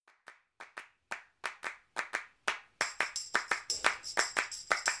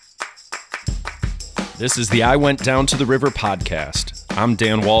This is the I Went Down to the River podcast. I'm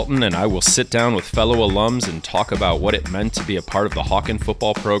Dan Walton, and I will sit down with fellow alums and talk about what it meant to be a part of the Hawken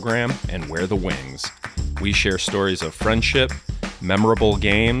football program and wear the wings. We share stories of friendship, memorable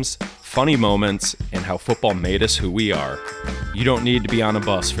games, funny moments, and how football made us who we are. You don't need to be on a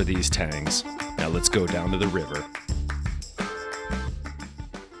bus for these tangs. Now let's go down to the river.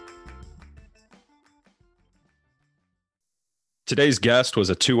 Today's guest was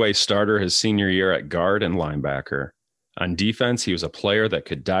a two-way starter his senior year at guard and linebacker. On defense, he was a player that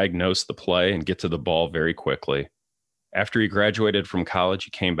could diagnose the play and get to the ball very quickly. After he graduated from college, he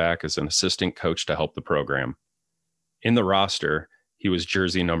came back as an assistant coach to help the program. In the roster, he was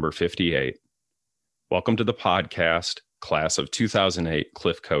jersey number 58. Welcome to the podcast, class of 2008,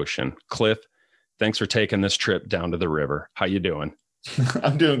 Cliff Koshin. Cliff, thanks for taking this trip down to the river. How you doing?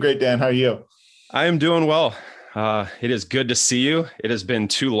 I'm doing great, Dan. How are you? I am doing well. It is good to see you. It has been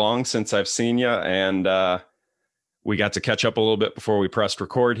too long since I've seen you, and we got to catch up a little bit before we pressed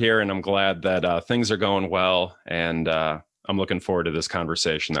record here, and I'm glad that things are going well, and I'm looking forward to this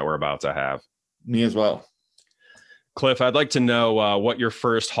conversation that we're about to have. Me as well. Cliff, I'd like to know what your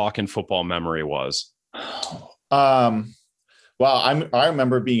first Hawken football memory was. Well, I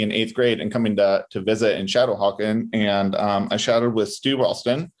remember being in 8th grade and coming to visit and shadow Hawken, and I shadowed with Stu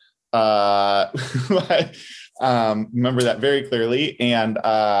Ralston. Remember that very clearly, and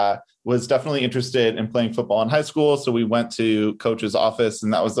was definitely interested in playing football in high school. So we went to coach's office,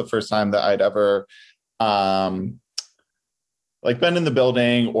 and that was the first time that I'd ever been in the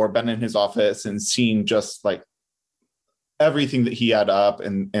building or been in his office and seen just like everything that he had up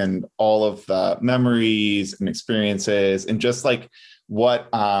and all of the memories and experiences and just like what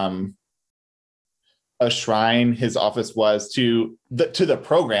a shrine his office was to the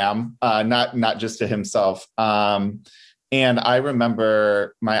program, not just to himself. And I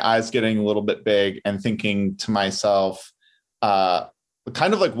remember my eyes getting a little bit big and thinking to myself, kind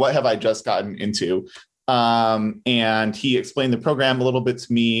of like, what have I just gotten into? And he explained the program a little bit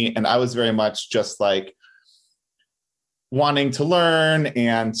to me, and I was very much just like wanting to learn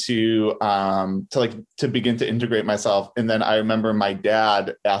and to begin to integrate myself. And then I remember my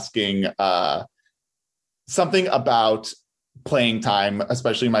dad asking something about playing time,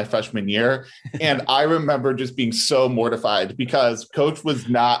 especially my freshman year. And I remember just being so mortified because coach was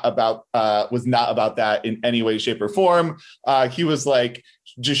not about that in any way, shape, or form. He was like,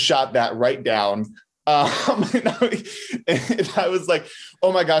 just shot that right down. And I was like,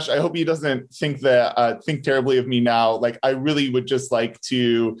 oh my gosh, I hope he doesn't think terribly of me now. Like, I really would just like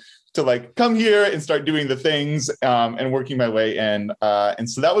to like come here and start doing the things and working my way in. And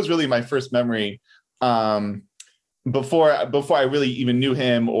so that was really my first memory before I really even knew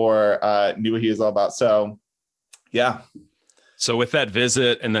him or knew what he was all about. So, yeah. So with that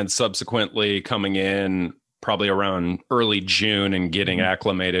visit and then subsequently coming in probably around early June and getting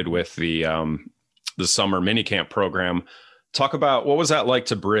acclimated with the summer minicamp program, talk about what was that like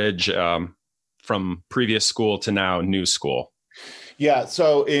to bridge from previous school to now new school? Yeah.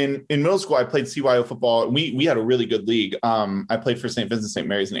 So in middle school, I played CYO football. We had a really good league. I played for St. Vincent St.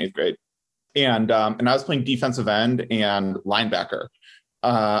 Mary's in 8th grade. And I was playing defensive end and linebacker.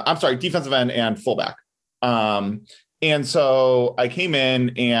 Defensive end and fullback. And so I came in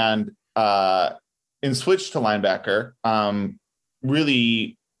and switched to linebacker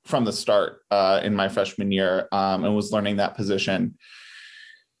really from the start in my freshman year and was learning that position.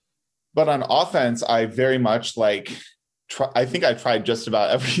 But on offense, I very much I think I tried just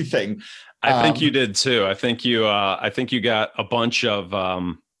about everything. I think you did too. I think you got a bunch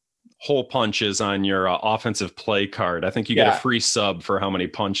of hole punches on your offensive play card. I think you get a free sub for how many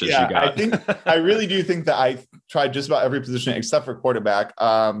punches you got. I really do think that I tried just about every position except for quarterback.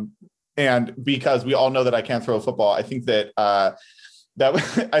 And because we all know that I can't throw a football, I think that I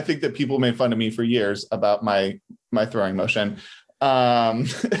think that people made fun of me for years about my throwing motion. So I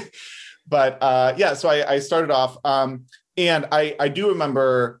started off and I do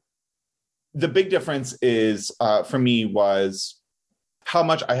remember the big difference is for me was how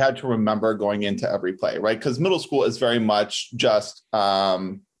much I had to remember going into every play, right? Because middle school is very much just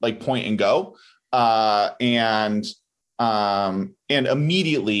like point and go. And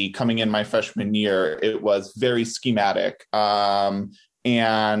immediately coming in my freshman year, it was very schematic.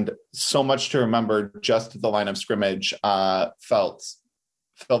 And so much to remember just at the line of scrimmage felt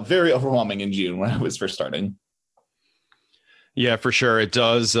very overwhelming in June when I was first starting. Yeah, for sure. It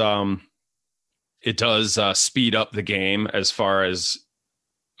does speed up the game as far as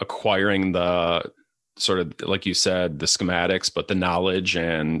acquiring the sort of, like you said, the schematics, but the knowledge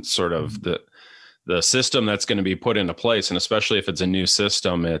and sort of the system that's going to be put into place. And especially if it's a new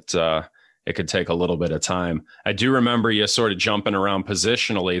system, it it could take a little bit of time. I do remember you sort of jumping around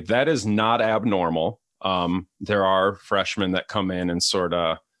positionally. That is not abnormal. There are freshmen that come in and sort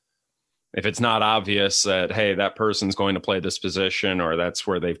of, if it's not obvious that, hey, that person's going to play this position or that's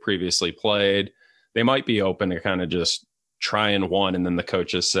where they've previously played, they might be open to kind of just trying one, and then the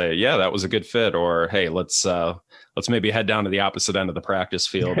coaches say, yeah, that was a good fit, or hey, let's maybe head down to the opposite end of the practice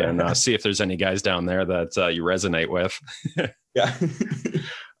field and see if there's any guys down there that you resonate with. Yeah.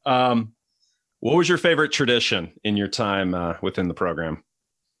 What was your favorite tradition in your time within the program?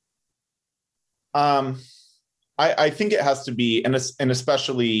 I think it has to be, and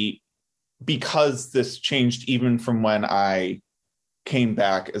especially because this changed even from when I came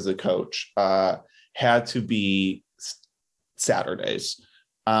back as a coach, had to be Saturdays.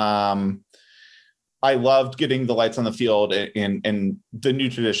 I loved getting the lights on the field and the new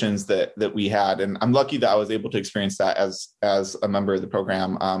traditions that we had. And I'm lucky that I was able to experience that as a member of the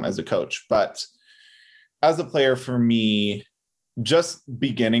program, as a coach. But as a player, for me, just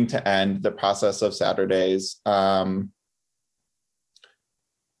beginning to end the process of Saturdays,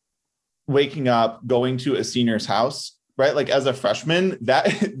 waking up, going to a senior's house, right? Like as a freshman,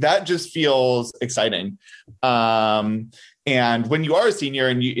 that just feels exciting. And when you are a senior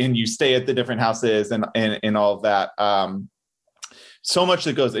and you stay at the different houses and all of that, so much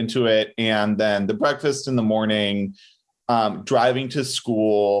that goes into it. And then the breakfast in the morning, driving to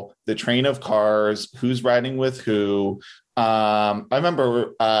school, the train of cars, who's riding with who. I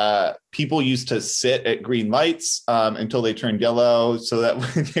remember people used to sit at green lights until they turned yellow, so that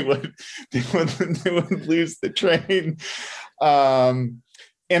they would lose the train. And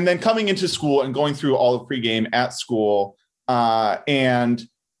then coming into school and going through all of pregame at school, and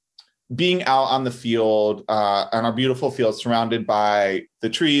being out on the field, on our beautiful field, surrounded by the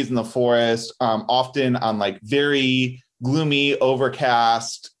trees and the forest, often on like very gloomy,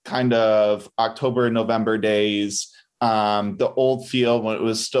 overcast kind of October, November days. The old field when it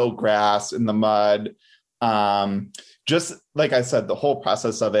was still grass in the mud. Just like I said, the whole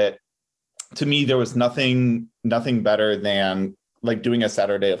process of it, to me, there was nothing better than like doing a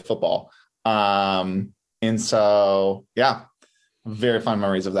Saturday of football. And so, yeah, very fond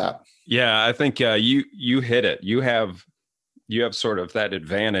memories of that. Yeah, I think you hit it. You have sort of that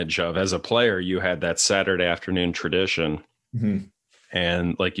advantage of, as a player, you had that Saturday afternoon tradition. Mm-hmm.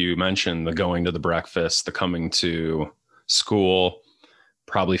 And like you mentioned, the going to the breakfast, the coming to school,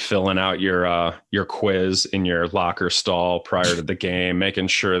 probably filling out your quiz in your locker stall prior to the game, making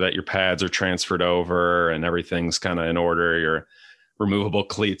sure that your pads are transferred over and everything's kind of in order. Your removable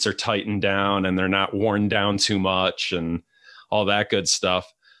cleats are tightened down and they're not worn down too much and all that good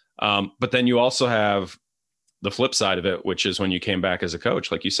stuff. But then you also have the flip side of it, which is when you came back as a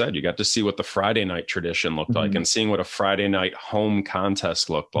coach, like you said, you got to see what the Friday night tradition looked like, and seeing what a Friday night home contest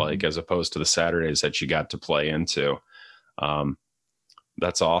looked like, as opposed to the Saturdays that you got to play into.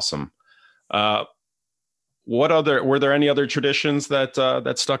 That's awesome. Were there any other traditions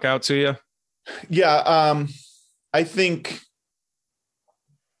that stuck out to you? Yeah. I think,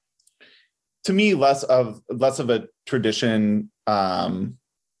 to me, less of a tradition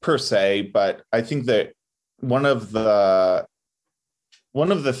per se, but I think that one of the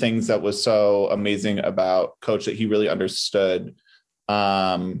things that was so amazing about Coach that he really understood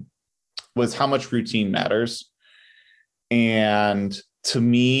was how much routine matters. And to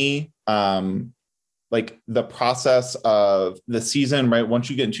me, like the process of the season, right? Once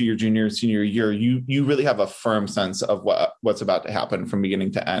you get into your junior, senior year, you really have a firm sense of what's about to happen from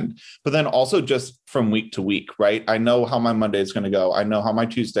beginning to end. But then also just from week to week, right? I know how my Monday is going to go. I know how my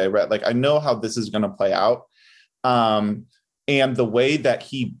Tuesday, right? Like I know how this is going to play out. And the way that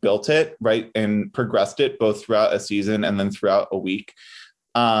he built it, right, and progressed it both throughout a season and then throughout a week,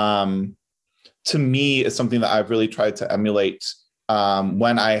 to me is something that I've really tried to emulate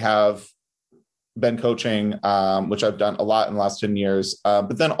when I have been coaching, which I've done a lot in the last 10 years,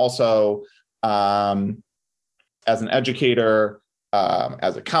 but then also as an educator,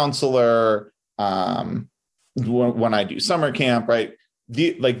 as a counselor, when I do summer camp, right?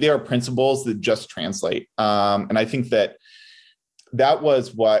 There are principles that just translate. And I think that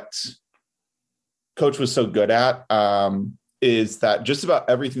was what Coach was so good at, is that just about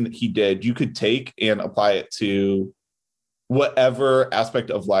everything that he did, you could take and apply it to whatever aspect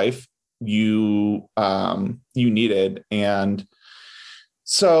of life you needed. And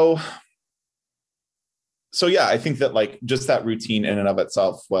so yeah, I think that like just that routine in and of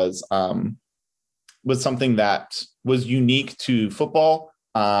itself was something that was unique to football,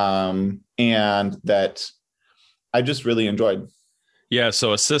 and that I just really enjoyed. Yeah.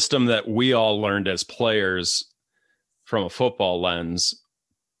 So a system that we all learned as players from a football lens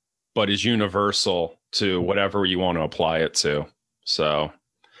but is universal to whatever you want to apply it to. So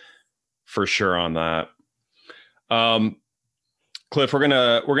for sure on that. Cliff, we're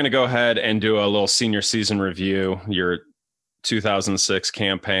gonna go ahead and do a little senior season review. Your 2006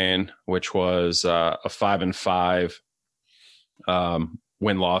 campaign, which was a 5-5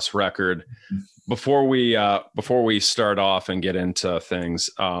 win-loss record. Before we start off and get into things,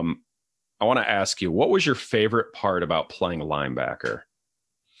 I want to ask you, what was your favorite part about playing linebacker?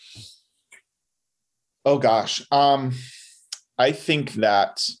 Oh gosh, I think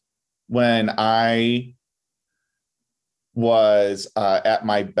that when I was at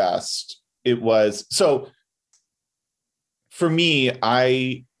my best, it was so. For me,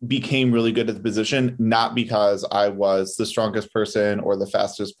 I became really good at the position, not because I was the strongest person or the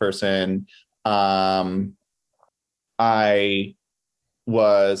fastest person. I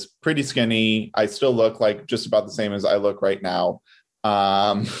was pretty skinny. I still look like just about the same as I look right now,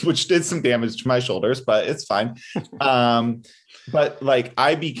 which did some damage to my shoulders, but it's fine. But like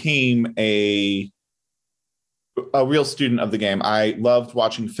I became a real student of the game. I loved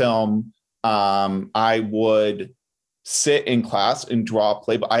watching film. I would sit in class and draw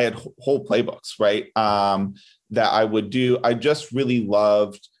playbook. I had whole playbooks, right? That I would do. I just really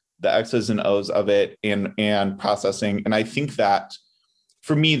loved the X's and O's of it and processing. And I think that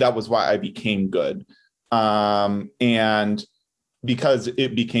for me, that was why I became good. And because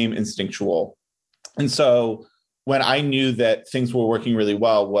it became instinctual. And so when I knew that things were working really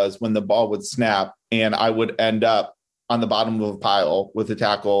well was when the ball would snap and I would end up on the bottom of a pile with a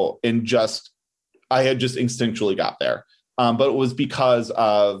tackle and I had just instinctually got there. But it was because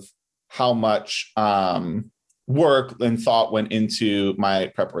of how much work and thought went into my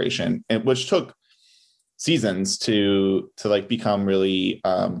preparation, and which took seasons to like become really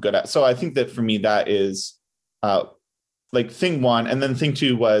good at. So I think that for me, that is like thing one. And then thing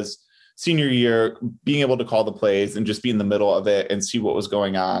two was senior year, being able to call the plays and just be in the middle of it and see what was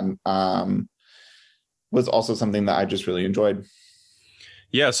going on was also something that I just really enjoyed.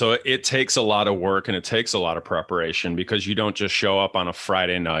 Yeah, so it takes a lot of work and it takes a lot of preparation because you don't just show up on a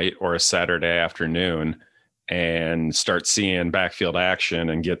Friday night or a Saturday afternoon and start seeing backfield action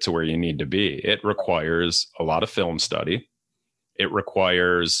and get to where you need to be. It requires a lot of film study. It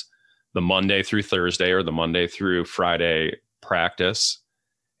requires the Monday through Thursday or the Monday through Friday practice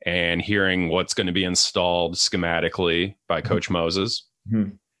and hearing what's going to be installed schematically by Coach Moses.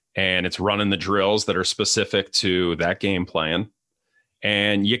 Mm-hmm. And it's running the drills that are specific to that game plan.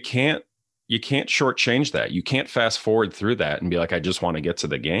 And you can't shortchange that. You can't fast forward through that and be like, I just want to get to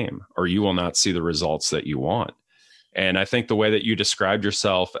the game, or you will not see the results that you want. And I think the way that you described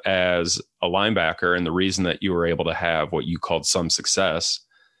yourself as a linebacker and the reason that you were able to have what you called some success,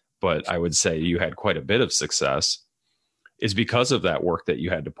 but I would say you had quite a bit of success, is because of that work that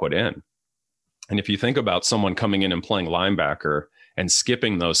you had to put in. And if you think about someone coming in and playing linebacker and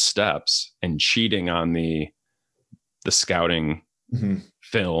skipping those steps and cheating on the scouting mm-hmm.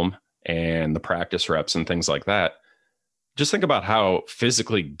 film and the practice reps and things like that, just think about how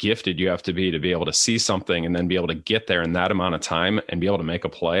physically gifted you have to be able to see something and then be able to get there in that amount of time and be able to make a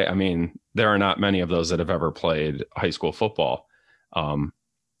play. I mean, there are not many of those that have ever played high school football on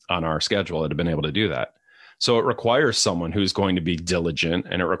our schedule that have been able to do that. So it requires someone who's going to be diligent,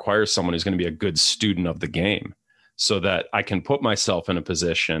 and it requires someone who's going to be a good student of the game, so that I can put myself in a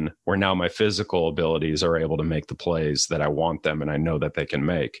position where now my physical abilities are able to make the plays that I want them and I know that they can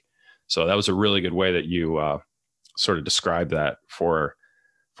make. So that was a really good way that you sort of described that for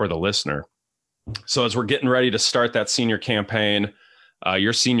the listener. So as we're getting ready to start that senior campaign,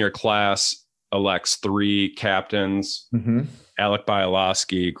 your senior class elects 3 captains, mm-hmm. Alec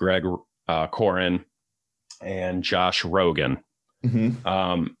Bialowski, Greg Corin, and Josh Rogan.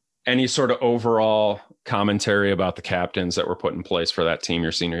 Mm-hmm. Any sort of overall commentary about the captains that were put in place for that team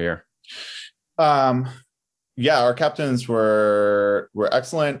your senior year? Yeah, our captains were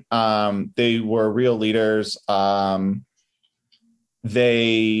excellent. They were real leaders. I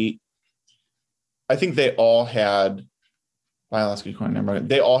think they all had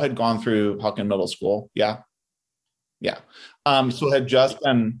they all had gone through Hawken Middle School. Yeah. So had just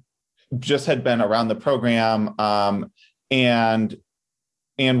been around the program,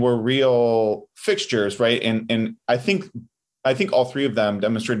 and were real fixtures, right? And I think all 3 of them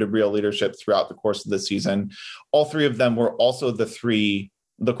demonstrated real leadership throughout the course of the season. All 3 of them were also the 3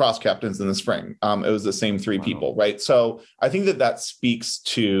 lacrosse captains in the spring. It was the same 3 people, right? So I think that speaks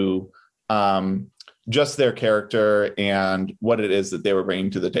to just their character and what it is that they were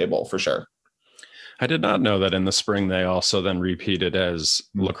bringing to the table, for sure. I did not know that in the spring they also then repeated as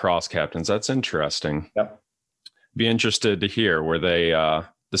lacrosse captains. That's interesting. Yep. Be interested to hear, were they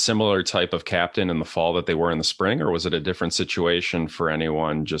the similar type of captain in the fall that they were in the spring, or was it a different situation for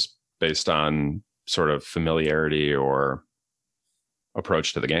anyone just based on sort of familiarity or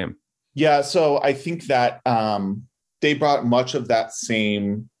approach to the game? Yeah, so I think that they brought much of the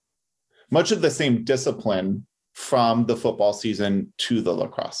same discipline from the football season to the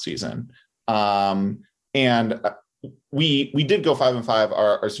lacrosse season. And we did go 5-5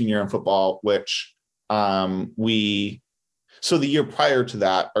 our senior year in football, which so the year prior to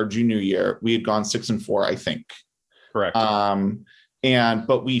that, our junior year, we had gone 6-4, I think. Correct.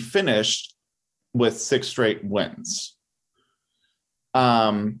 But we finished with 6 straight wins.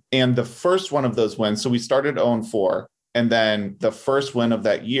 And the first one of those wins, so we started 0-4, and then the first win of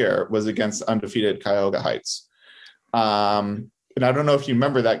that year was against undefeated Cuyahoga Heights. And I don't know if you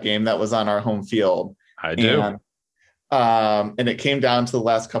remember that game. That was on our home field. I do. And it came down to the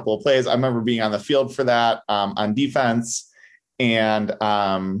last couple of plays. I remember being on the field for that on defense. And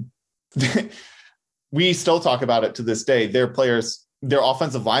we still talk about it to this day. Their players, their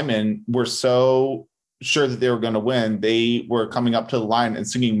offensive linemen were so sure that they were going to win. They were coming up to the line and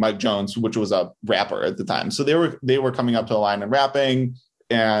singing Mike Jones, which was a rapper at the time. So they were coming up to the line and rapping,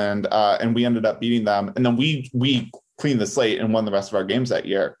 and we ended up beating them. And then we cleaned the slate and won the rest of our games that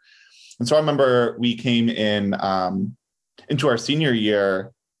year. And so I remember we came in into our senior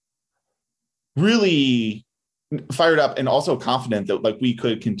year really fired up and also confident that like we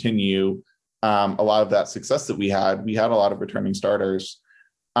could continue a lot of that success that we had. We had a lot of returning starters,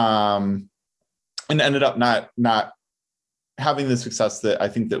 and ended up not having the success that I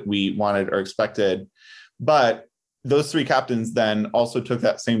think that we wanted or expected. But those 3 captains then also took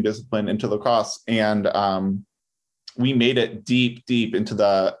that same discipline into lacrosse, and we made it deep into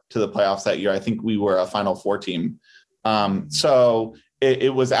the playoffs that year. I think we were a Final Four team. So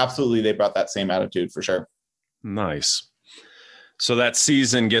it was absolutely, they brought that same attitude for sure. Nice. So that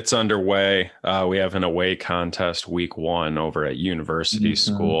season gets underway. We have an away contest week 1 over at University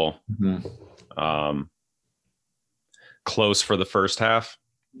School. Close for the first half.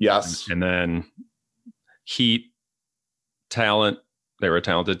 Yes. And then heat, talent. They were a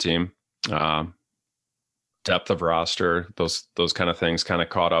talented team. Depth of roster, those kind of things kind of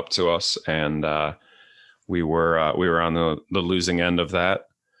caught up to us, and we were on the losing end of that.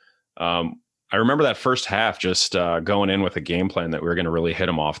 I remember that first half just going in with a game plan that we were going to really hit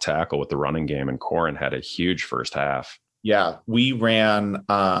them off tackle with the running game, and Corin had a huge first half. Yeah, we ran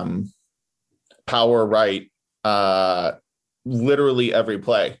power right literally every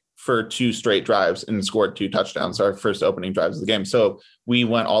play for 2 straight drives and scored 2 touchdowns, our first opening drives of the game. So we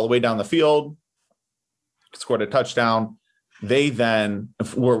went all the way down the field, scored a touchdown. They then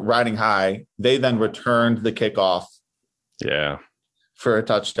were riding high. They then returned the kickoff. Yeah. For a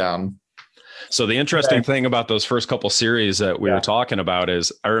touchdown. So the interesting thing about those first couple series that we were talking about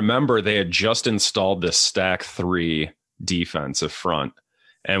is I remember they had just installed this stack 3 defensive front.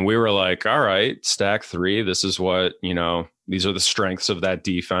 And we were like, all right, stack 3. This is what, these are the strengths of that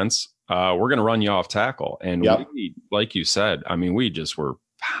defense. We're going to run you off tackle. And we, like you said, I mean, we just were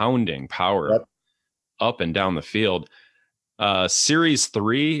pounding power up and down the field. Series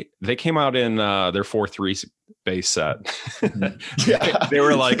 3, they came out in their 4-3 base set. They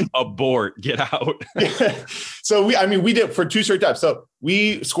were like, abort, get out. So we did for 2 straight drives. So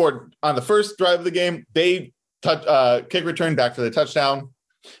we scored on the first drive of the game. They kick return back for the touchdown.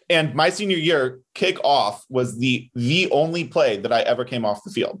 And my senior year, kickoff was the only play that I ever came off the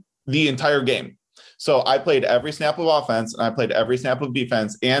field the entire game. So I played every snap of offense, and I played every snap of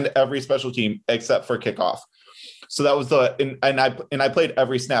defense, and every special team except for kickoff. So that was I played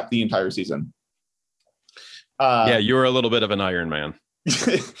every snap the entire season. You were a little bit of an Iron Man.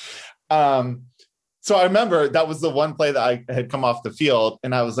 So I remember that was the one play that I had come off the field,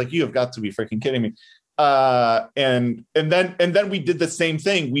 and I was like, "You have got to be freaking kidding me!" And then we did the same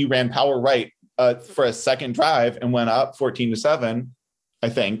thing. We ran power right for a second drive and went up 14-7, I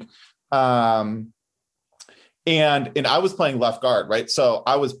think. And I was playing left guard, right? So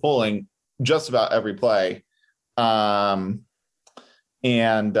I was pulling just about every play. And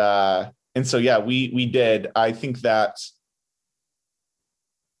so, yeah, we did. I think that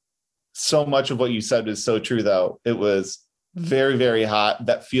so much of what you said is so true, though. It was very, very hot.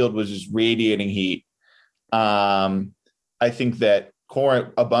 That field was just radiating heat. I think that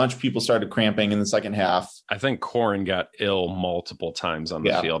a bunch of people started cramping in the second half. I think Corin got ill multiple times on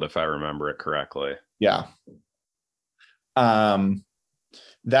the field, if I remember it correctly. Yeah.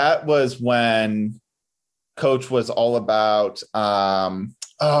 That was when Coach was all about,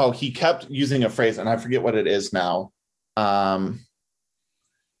 he kept using a phrase, and I forget what it is now.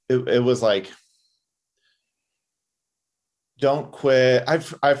 It was like, Don't quit.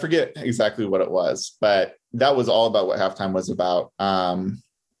 I forget exactly what it was, but that was all about what halftime was about.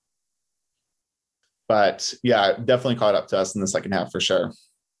 But yeah, definitely caught up to us in the second half for sure.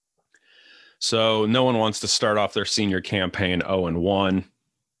 So no one wants to start off their senior campaign 0-1,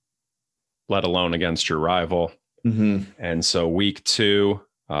 let alone against your rival. Mm-hmm. And so week 2,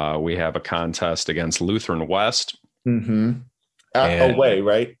 we have a contest against Lutheran West. Mm-hmm. Away,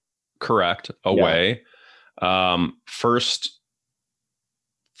 right? Correct. Away. Yeah. First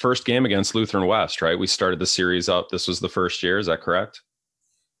game against Lutheran West, right? We started the series up. This was the first year. Is that correct?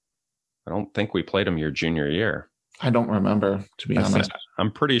 I don't think we played them your junior year. I don't remember, to be honest.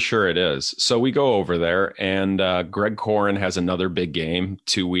 I'm pretty sure it is. So we go over there, and Greg Koren has another big game,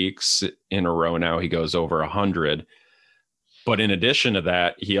 2 weeks in a row now. He goes over 100. But in addition to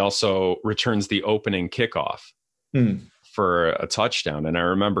that, he also returns the opening kickoff for a touchdown. And I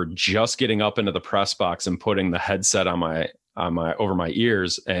remember just getting up into the press box and putting the headset on my over my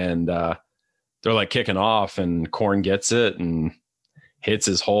ears, and they're like kicking off, and Koren gets it and hits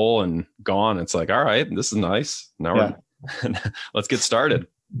his hole and gone. It's like, all right, this is nice. Now let's get started.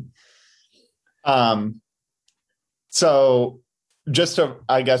 So just to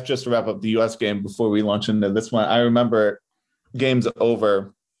wrap up the US game before we launch into this one, I remember game's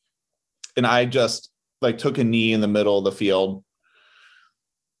over and I just like took a knee in the middle of the field.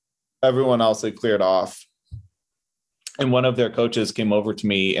 Everyone else had cleared off. And one of their coaches came over to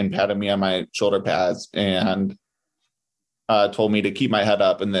me and patted me on my shoulder pads and told me to keep my head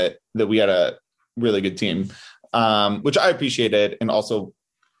up and that we had a really good team, which I appreciated and also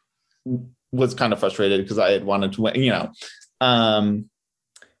was kind of frustrated because I had wanted to win,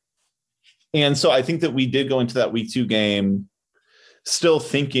 and so I think that we did go into that week 2 game still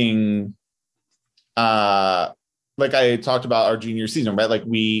thinking, like I talked about our junior season, right? Like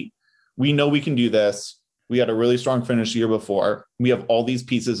we know we can do this. We had a really strong finish the year before. We have all these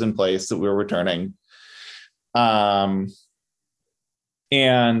pieces in place that we're returning.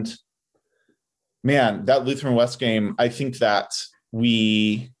 And man, that Lutheran West game, I think that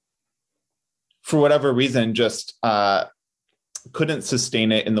we, for whatever reason, just couldn't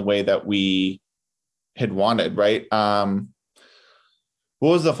sustain it in the way that we had wanted, right? What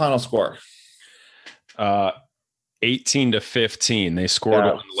was the final score? 18-15. They scored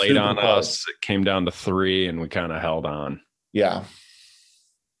one late on us. It came down to 3, and we kind of held on. Yeah.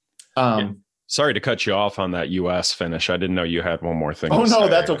 Sorry to cut you off on that US finish. I didn't know you had one more thing. Oh, no,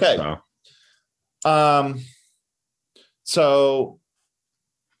 that's okay. So,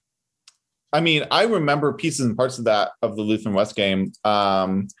 I mean, I remember pieces and parts of the Lutheran West game.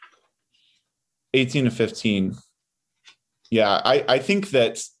 18-15. Yeah, I think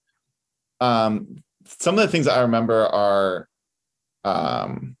that some of the things that I remember are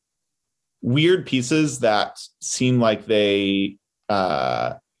weird pieces that seem like they,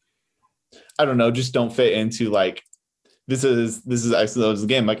 I don't know, just don't fit into like, this is the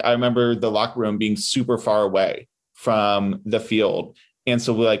game. Like I remember the locker room being super far away from the field. And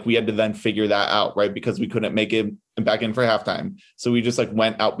so we had to then figure that out, right? Because we couldn't make it back in for halftime. So we just like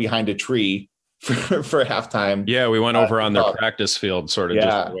went out behind a tree for halftime. Yeah, we went over on their practice field, sort of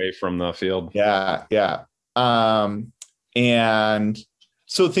just away from the field. Yeah. And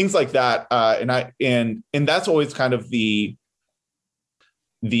so things like that. And that's always kind of the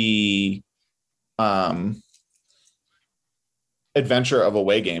adventure of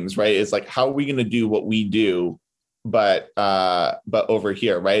away games, right? It's like, how are we going to do what we do, but over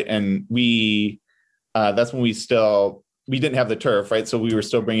here, right? And that's when we didn't have the turf, right? So we were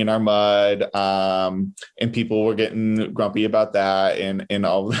still bringing our mud, and people were getting grumpy about that, and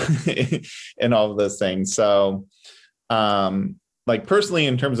all and all of those things. So, like personally,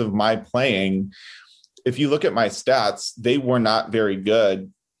 in terms of my playing, if you look at my stats, they were not very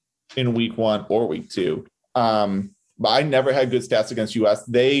good in week 1 or week 2. But I never had good stats against US.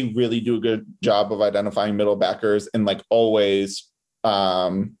 They really do a good job of identifying middle backers and like always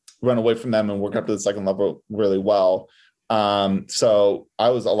run away from them and work up to the second level really well. So I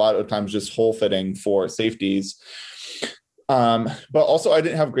was a lot of times just hole fitting for safeties. But also I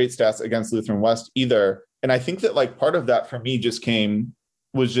didn't have great stats against Lutheran West either. And I think that like part of that for me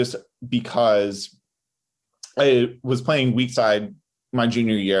was just because I was playing weak side my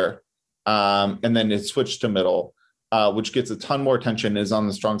junior year. And then it switched to middle, which gets a ton more attention, is on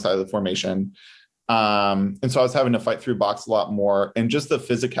the strong side of the formation. And so I was having to fight through box a lot more, and just the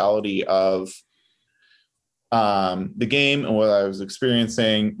physicality of the game and what I was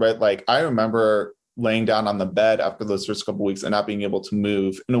experiencing, right? Like I remember laying down on the bed after those first couple of weeks and not being able to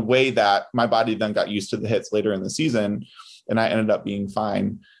move in a way that my body then got used to the hits later in the season, and I ended up being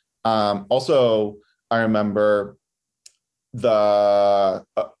fine. Also, I remember in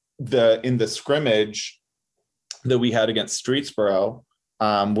the scrimmage that we had against Streetsboro,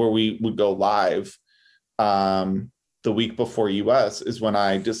 where we would go live, the week before US, is when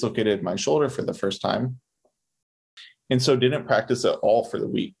I dislocated my shoulder for the first time. And so didn't practice at all for the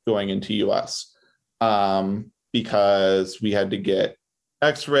week going into US, because we had to get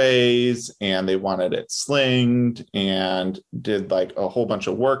x-rays and they wanted it slinged and did like a whole bunch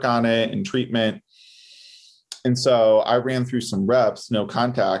of work on it and treatment. And so I ran through some reps, no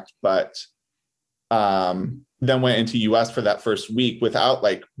contact, but then went into US for that first week without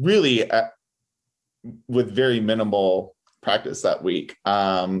like really with very minimal practice that week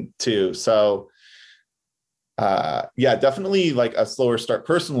too. So yeah, definitely like a slower start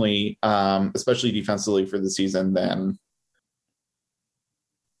personally, especially defensively for the season than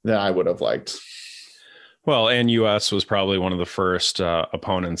I would have liked. Well, and US was probably one of the first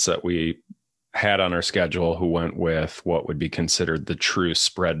opponents that we had on our schedule who went with what would be considered the true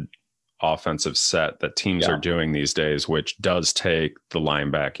spread offensive set that teams are doing these days, which does take the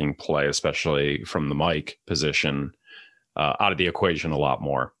linebacking play, especially from the Mike position, out of the equation a lot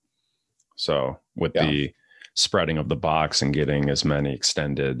more. So with the spreading of the box and getting as many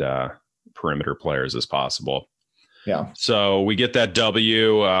extended perimeter players as possible. Yeah. So we get that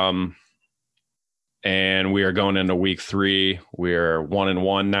W, and we are going into week 3. We're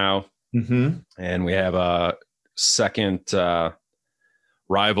 1-1 now. Mm-hmm. And we have a second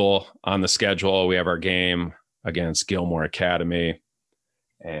rival on the schedule. We have our game against Gilmore Academy.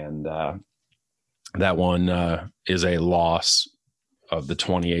 And that one is a loss of the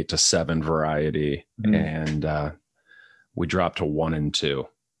 28-7 variety. Mm-hmm. And we dropped to 1-2.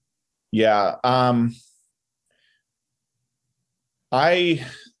 Yeah. I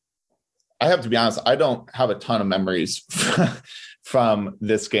have to be honest, I don't have a ton of memories from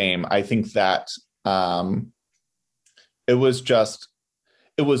this game. I think that it was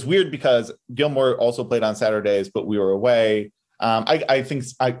weird because Gilmore also played on Saturdays, but we were away. I think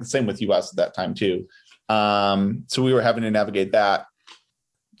same with US at that time too. So we were having to navigate that.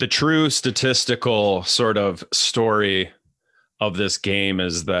 The true statistical sort of story of this game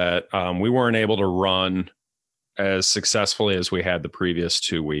is that we weren't able to run as successfully as we had the previous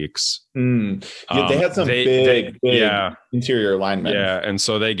 2 weeks. Yeah, they had some big interior linemen. Yeah, and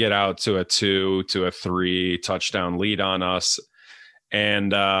so they get out to a 2 to a 3 touchdown lead on us.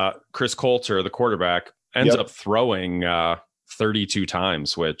 And Chris Coulter, the quarterback, ends up throwing 32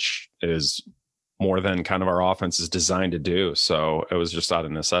 times, which is more than kind of our offense is designed to do. So it was just out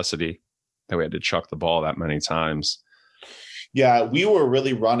of necessity that we had to chuck the ball that many times. Yeah, we were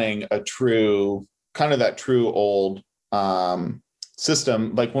really running a true old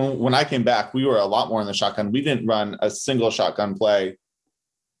system. Like when I came back, we were a lot more in the shotgun. We didn't run a single shotgun play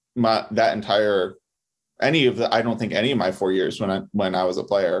I don't think any of my 4 years when I was a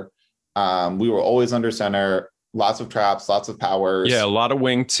player. We were always under center, lots of traps, lots of powers. Yeah, a lot of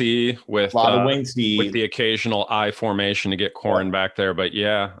wing T with the occasional I formation to get Corin back there. But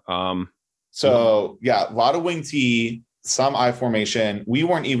a lot of wing T, some I formation. We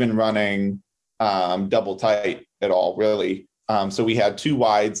weren't even running double tight at all, really. So we had 2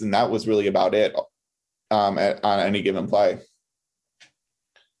 wides, and that was really about it on any given play.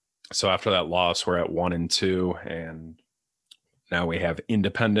 So after that loss, we're at 1-2, and now we have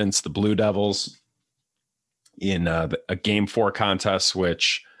Independence, the Blue Devils, in a Game 4 contest,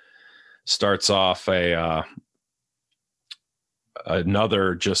 which starts off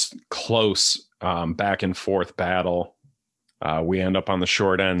another just close back and forth battle. We end up on the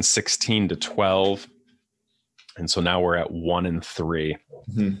short end, 16-12. And so now we're at 1-3.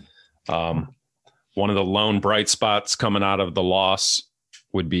 Mm-hmm. One of the lone bright spots coming out of the loss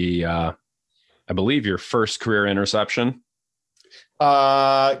would be, I believe, your first career interception.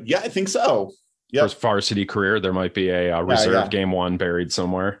 Yeah, I think so. Yep. First varsity career. There might be a reserve Game 1 buried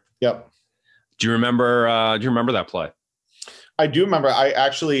somewhere. Yep. Do you remember that play? I do remember. I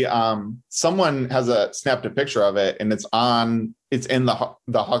actually, someone has snapped a picture of it, and it's in the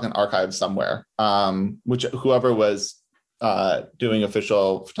Hawken archive somewhere. Which whoever was doing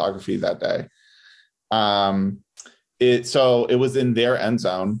official photography that day. It was in their end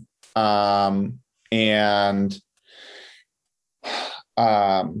zone,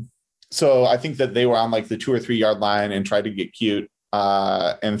 so I think that they were on like the 2 or 3 yard line and tried to get cute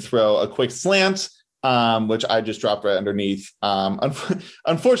and throw a quick slant. Which I just dropped right underneath.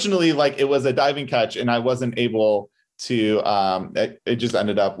 Unfortunately, like it was a diving catch and I wasn't able to, it just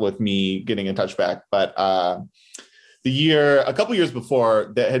ended up with me getting a touchback. But a couple years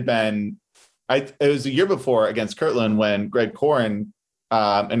before that had been, it was a year before against Kirtland when Greg Corin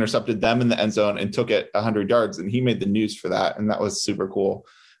intercepted them in the end zone and took it 100 yards, and he made the news for that, and that was super cool.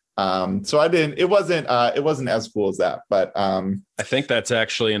 So it wasn't as cool as that, but I think that's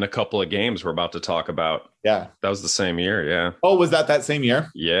actually in a couple of games we're about to talk about. Yeah, that was the same year. Yeah. Oh, was that same year?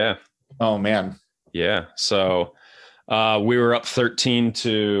 Yeah. Oh man. Yeah. So we were up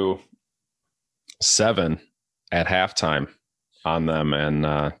 13-7 at halftime on them,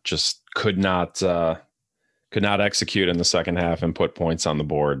 and just could not execute in the second half and put points on the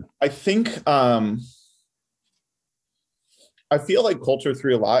board. I think I feel like culture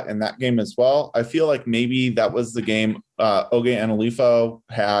threw a lot in that game as well. I feel like maybe that was the game Oge Analifo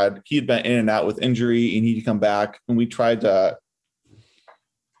he'd been in and out with injury. He needed to come back, and we tried to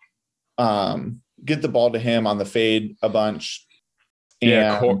get the ball to him on the fade a bunch.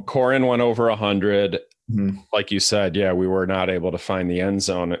 Yeah, Corin went over 100. Mm-hmm. Like you said, yeah, we were not able to find the end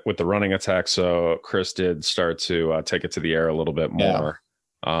zone with the running attack, so Chris did start to take it to the air a little bit more.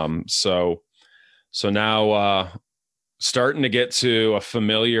 Yeah. So now starting to get to a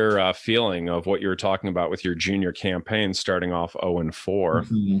familiar feeling of what you were talking about with your junior campaign, starting off 0-4.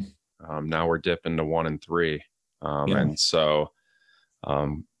 Mm-hmm. Now we're dipping to 1-3, and so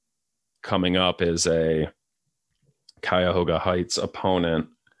coming up is a Cuyahoga Heights opponent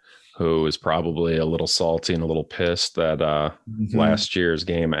who is probably a little salty and a little pissed that last year's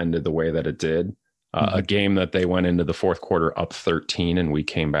game ended the way that it did. A game that they went into the fourth quarter up 13, and we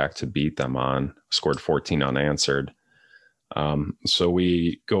came back to beat them on, scored 14 unanswered. So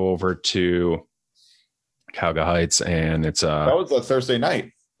we go over to Cuyahoga Heights, and it's that was a Thursday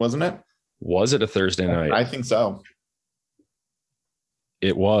night, wasn't it? Was it a Thursday night? I think so.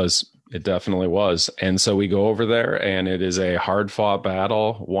 It was. It definitely was. And so we go over there, and it is a hard fought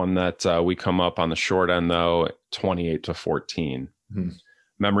battle, one that we come up on the short end, though, 28-14. Mm-hmm.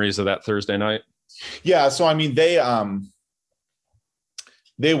 Memories of that Thursday night? Yeah. So, I mean, they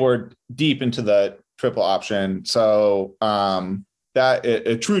were deep into the triple option. So that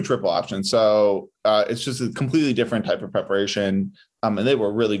a true triple option. So it's just a completely different type of preparation. And they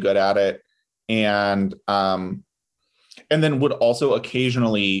were really good at it. And then would also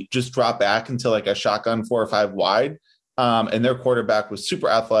occasionally just drop back into like a shotgun 4 or 5 wide. And their quarterback was super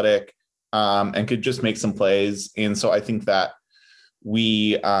athletic and could just make some plays. And so I think that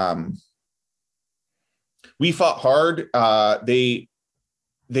we fought hard. They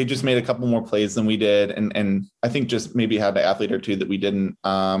just made a couple more plays than we did. And I think just maybe had an athlete or two that we didn't.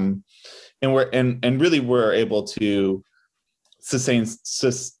 And really were able to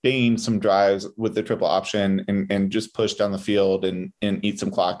sustain some drives with the triple option and just push down the field and eat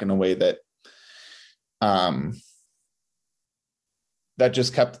some clock in a way that that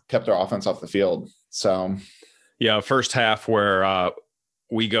just kept our offense off the field. So yeah, first half where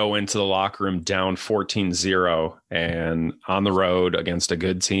we go into the locker room down 14-0 and on the road against a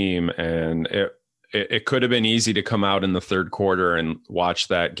good team, and it could have been easy to come out in the third quarter and watch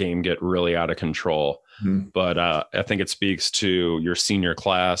that game get really out of control. Mm-hmm. But I think it speaks to your senior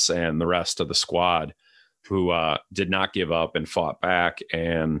class and the rest of the squad who did not give up and fought back.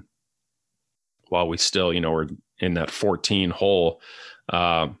 And while we still, were in that 14 hole,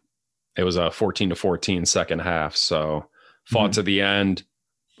 it was a 14-14 second half. So fought to the end,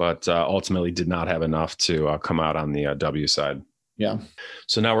 but ultimately did not have enough to come out on the W side. Yeah.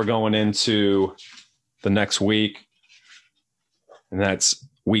 So now we're going into the next week, and that's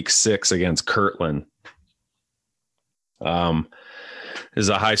week 6 against Kirtland. This is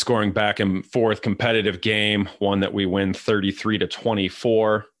a high scoring back and forth competitive game, one that we win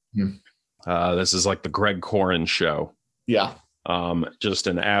 33-24. This is like the Greg Corin show. Yeah. Just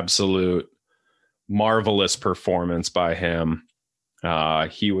an absolute marvelous performance by him.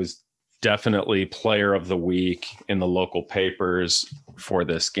 He was definitely player of the week in the local papers for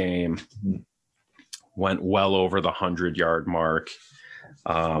this game. Went well over the 100-yard mark.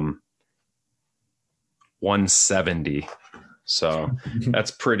 170. So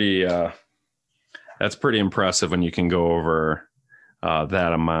that's pretty impressive when you can go over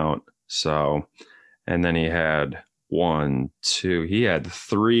that amount. So, and then he had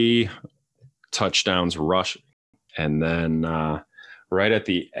 3 touchdowns rush. And then right at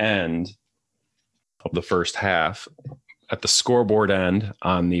the end of the first half, at the scoreboard end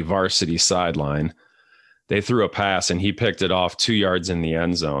on the varsity sideline, they threw a pass and he picked it off 2 yards in the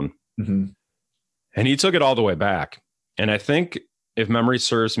end zone. Mm-hmm. And he took it all the way back. And I think, if memory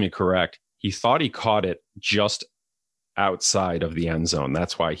serves me correct, he thought he caught it just outside of the end zone.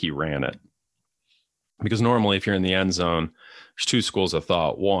 That's why he ran it. Because normally if you're in the end zone, there's 2 schools of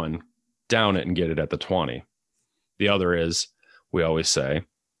thought. One, down it and get it at the 20. The other is, we always say,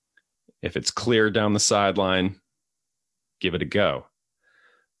 if it's clear down the sideline, give it a go.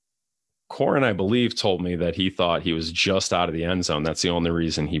 Corin, I believe, told me that he thought he was just out of the end zone. That's the only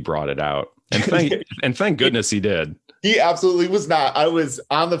reason he brought it out. And thank goodness he did. He absolutely was not. I was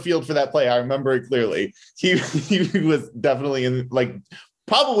on the field for that play. I remember it clearly. He was definitely in, like,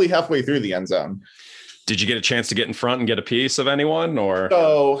 probably halfway through the end zone. Did you get a chance to get in front and get a piece of anyone? Or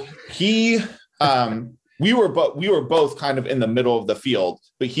so we were both kind of in the middle of the field,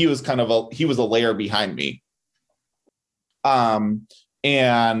 but he was a layer behind me.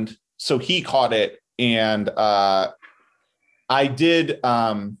 And so he caught it, and I did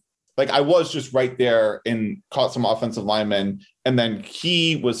I was just right there and caught some offensive linemen, and then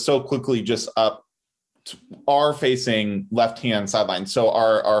he was so quickly just up to our facing left-hand sideline, so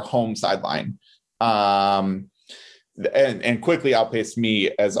our home sideline, and quickly outpaced me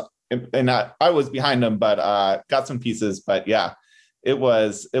I was behind him, but got some pieces. But yeah, it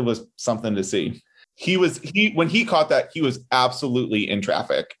was something to see. When he caught that, he was absolutely in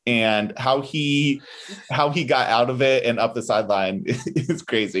traffic, and how he got out of it and up the sideline is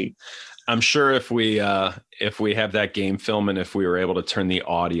crazy. I'm sure if we have that game film and if we were able to turn the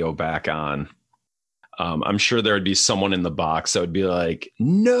audio back on, I'm sure there would be someone in the box that would be like,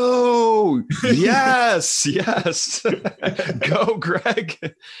 no, yes, yes, go Greg.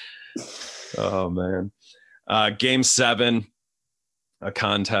 Oh man. Game 7, a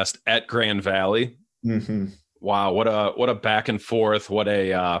contest at Grand Valley. Mm-hmm. Wow, what a back and forth, what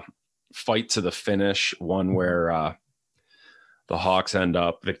a fight to the finish, one where the Hawks end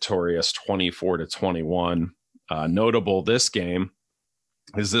up victorious 24-21. Notable this game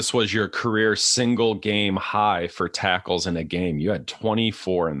is this was your career single game high for tackles in a game. You had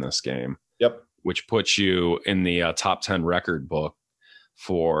 24 in this game. Yep. Which puts you in the top 10 record book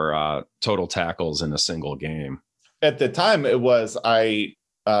for total tackles in a single game. At the time, it was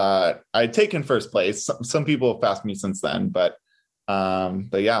I'd taken first place. Some people have passed me since then, but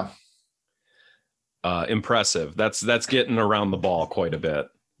yeah. Impressive. That's getting around the ball quite a bit.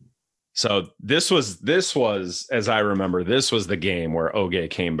 So this was, as I remember, this was the game where Oge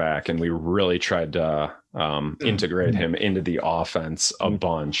came back and we really tried to integrate him into the offense a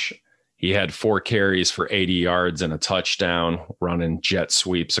bunch. He had 4 carries for 80 yards and a touchdown, running jet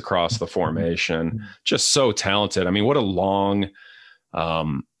sweeps across the formation. Just so talented. I mean, what a long,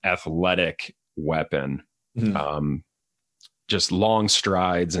 athletic weapon. Just long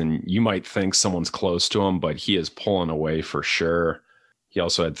strides, and you might think someone's close to him, but he is pulling away for sure. He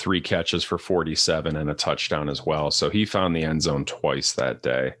also had 3 catches for 47 and a touchdown as well. So he found the end zone twice that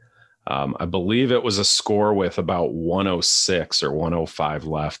day. I believe it was a score with about 106 or 105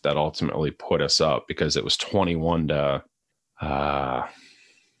 left that ultimately put us up, because it was 21-17, I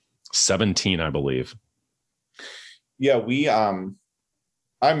believe. Yeah,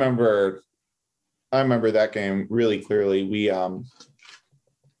 I remember that game really clearly. We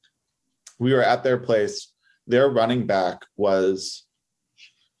were at their place. Their running back was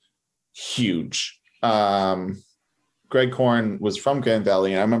huge. Greg Corin was from Grand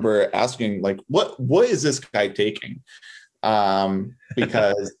Valley, and I remember asking, like, what is this guy taking?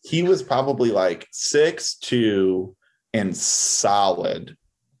 Because he was probably like 6'2" and solid,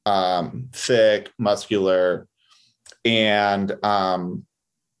 thick, muscular, and I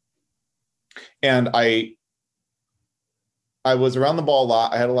was around the ball a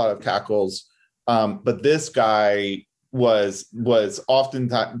lot. I had a lot of tackles, but this guy was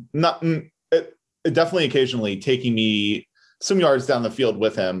oftentimes definitely occasionally taking me some yards down the field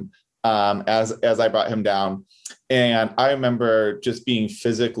with him as I brought him down. And I remember just being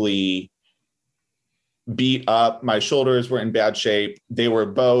physically beat up. My shoulders were in bad shape. They were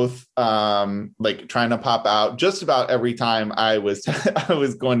both like trying to pop out just about every time I was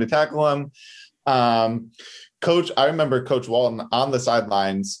going to tackle him. I remember Coach Walton on the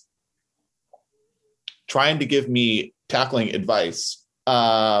sidelines trying to give me tackling advice.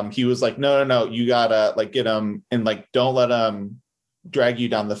 He was like, no, you gotta like get him and like don't let him drag you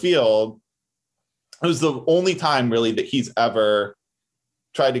down the field. It was the only time really that he's ever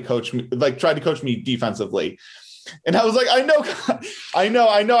tried to coach me defensively. And I was like, I know,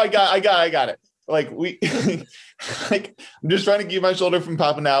 I got it. Like like I'm just trying to keep my shoulder from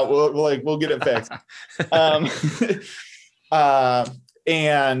popping out. We'll get it fixed.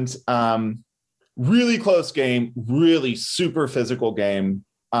 Really close game, really super physical game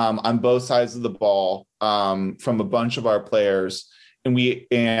on both sides of the ball from a bunch of our players.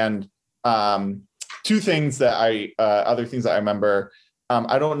 And other things that I remember.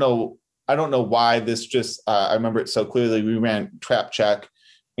 I don't know why this just, I remember it so clearly. We ran trap check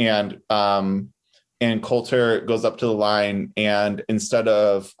and Coulter goes up to the line, and instead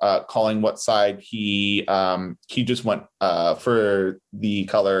of calling what side, he just went for the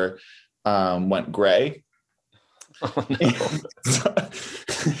color went gray. Oh, no.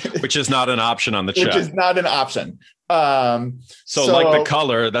 Which is not an option on the check. Which is not an option. So like the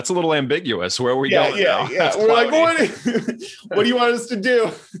color, that's a little ambiguous. Where are we going now? Yeah. We're like, what do you want us to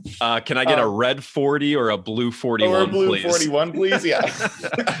do? Can I get a red 40 or a blue 41, or a blue please? 41, please?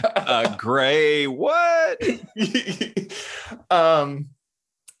 Yeah. Gray, what?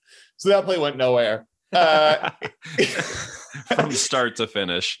 So that play went nowhere. From start to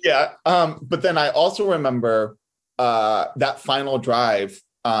finish. Yeah. But then I also remember that final drive,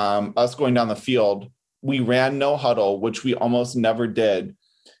 us going down the field. We ran no huddle, which we almost never did.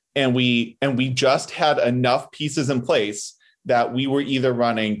 And we just had enough pieces in place that we were either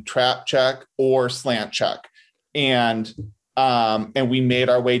running trap check or slant check. And we made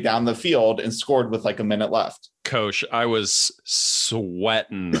our way down the field and scored with like a minute left. Coach, I was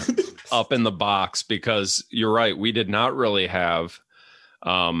sweating up in the box because you're right. We did not really have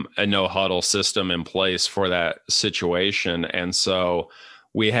a no huddle system in place for that situation. And so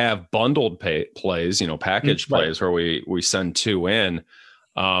we have bundled plays, package plays where we send two in.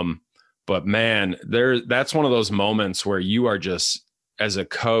 But man, that's one of those moments where you are just, as a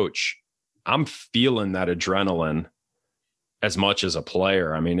coach, I'm feeling that adrenaline as much as a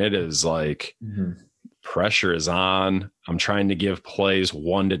player. I mean, it is like pressure is on. I'm trying to give plays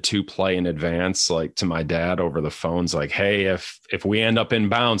 1 to 2 play in advance, like to my dad over the phones, like, hey, if we end up in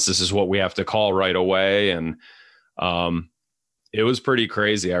bounds, this is what we have to call right away. And it was pretty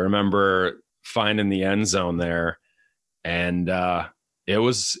crazy. I remember finding the end zone there, and it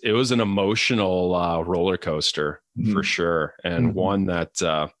was an emotional roller coaster for sure, and one that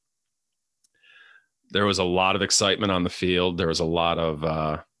there was a lot of excitement on the field. There was a lot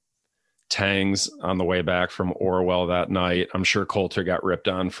of tangs on the way back from Orwell that night. I'm sure Coulter got ripped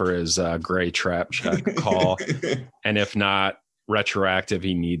on for his gray trap check call, and if not retroactive,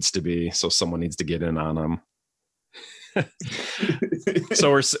 he needs to be. So someone needs to get in on him.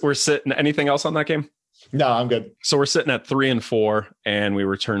 So we're sitting. Anything else on that game? No, I'm good. So we're sitting at 3-4, and we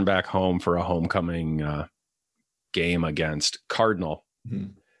return back home for a homecoming game against Cardinal,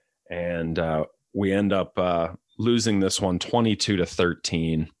 and we end up losing this one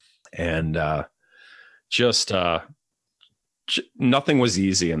 22-13, and just nothing was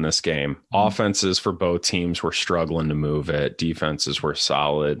easy in this game. Offenses for both teams were struggling to move it. Defenses were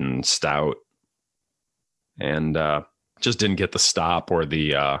solid and stout, and just didn't get the stop or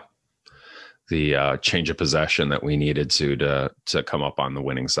the change of possession that we needed to come up on the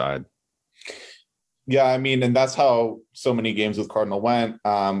winning side. Yeah, I mean, and that's how so many games with Cardinal went.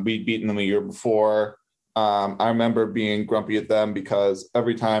 We'd beaten them a year before. I remember being grumpy at them because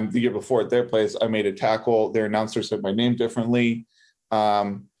every time the year before at their place, I made a tackle, their announcer said my name differently.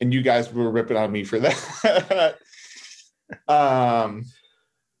 And you guys were ripping on me for that.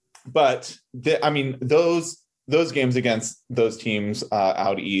 But those games against those teams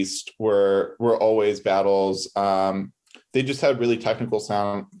out east were always battles. They just had really technically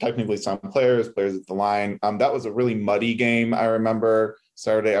sound players at the line. That was a really muddy game. I remember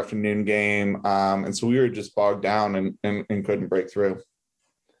Saturday afternoon game. And so we were just bogged down and couldn't break through.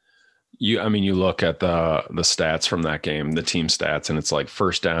 You look at the stats from that game, the team stats, and it's like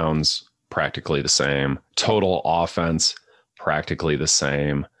first downs, practically the same. Total offense, practically the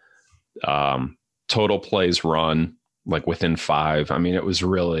same. Total plays run, like within 5. I mean, it was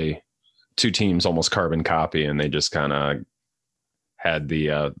really two teams almost carbon copy, and they just kind of had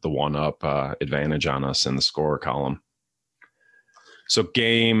the one up advantage on us in the score column. So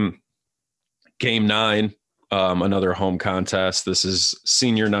game 9, another home contest. This is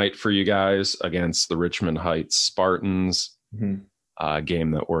senior night for you guys against the Richmond Heights Spartans. A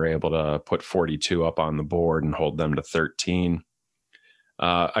game that we're able to put 42 up on the board and hold them to 13.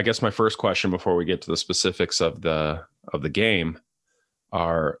 I guess my first question before we get to the specifics of the game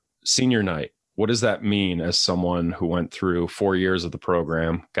are senior night. What does that mean as someone who went through 4 years of the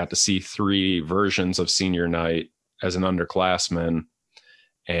program, got to see 3 versions of senior night as an underclassman,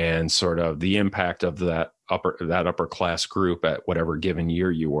 and sort of the impact of that upper class group at whatever given year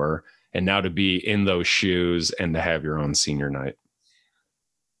you were, and now to be in those shoes and to have your own senior night?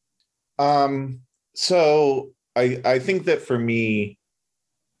 So I think that for me,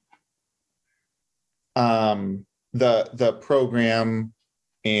 the program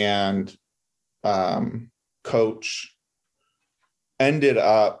and coach ended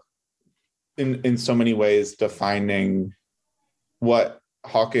up in so many ways defining what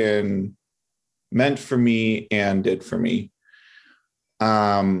Hawken meant for me and did for me.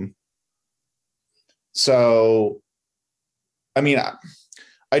 So I mean,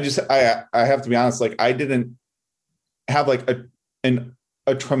 I have to be honest, like I didn't have like a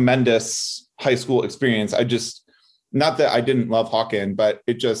a tremendous high school experience. Not that I didn't love Hawken, but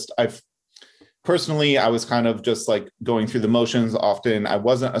personally, I was kind of just like going through the motions often. I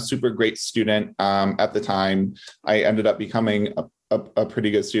wasn't a super great student at the time. I ended up becoming a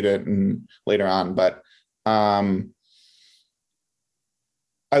pretty good student and later on, but I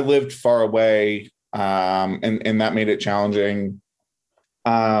lived far away, and that made it challenging.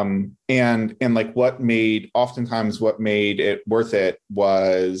 And like what made it worth it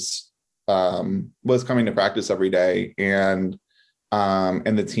was coming to practice every day, and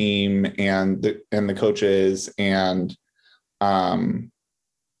the team and the coaches, and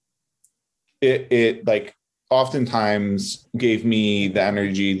it like oftentimes gave me the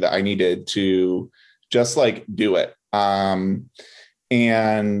energy that I needed to just like do it. And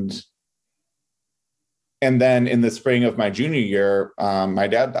then in the spring of my junior year, my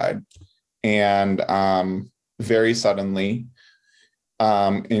dad died, and very suddenly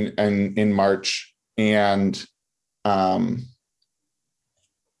in March, and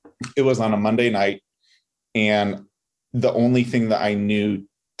it was on a Monday night, and the only thing that I knew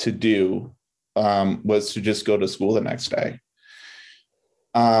to do was to just go to school the next day.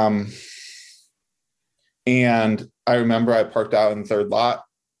 And I remember I parked out in the third lot,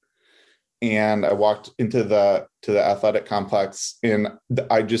 and I walked into the athletic complex, and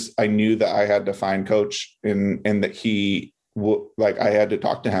I knew that I had to find Coach, and that I had to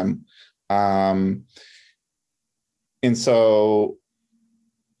talk to him. And so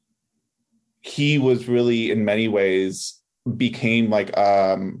he was really, in many ways, became like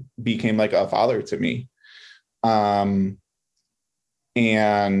a father to me. And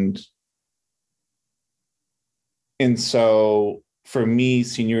so for me,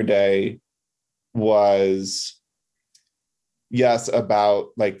 senior day was, yes, about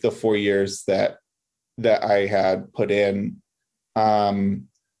like the 4 years that I had put in,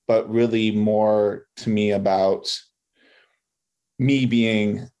 but really more to me about me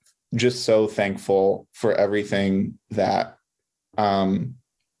being just so thankful for everything that that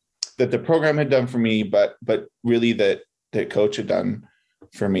the program had done for me, but really that Coach had done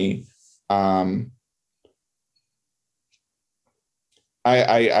for me. I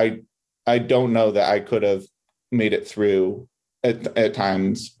don't know that I could have made it through at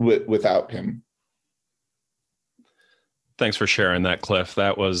times without him. Thanks for sharing that, Cliff.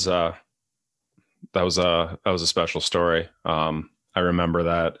 That was a special story. I remember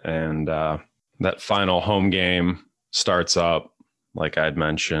that, and that final home game starts up. Like I'd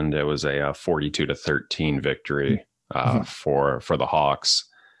mentioned, it was a 42-13 victory for the Hawks.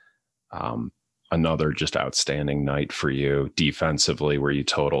 Another just outstanding night for you defensively, where you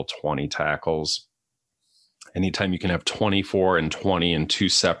total 20 tackles. Anytime you can have 24 and 20 in two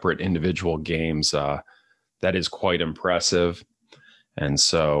separate individual games, that is quite impressive. And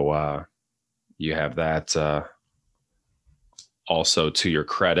so you have that also to your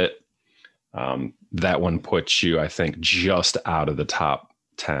credit. That one puts you, I think, just out of the top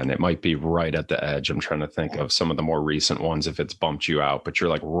 10. It might be right at the edge. I'm trying to think of some of the more recent ones if it's bumped you out, but you're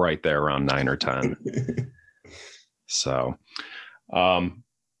like right there around 9 or 10. So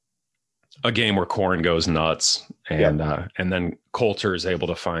a game where Corn goes nuts, and then Coulter is able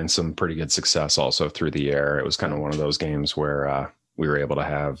to find some pretty good success also through the air. It was kind of one of those games where we were able to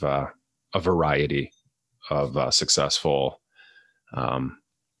have a variety of successful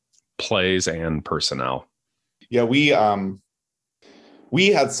plays and personnel. Yeah, we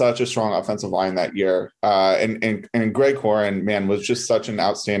had such a strong offensive line that year, and Greg Horan, man, was just such an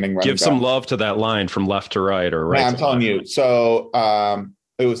outstanding running back. Give some love to that line from left to right, or right. Yeah, I'm telling you. So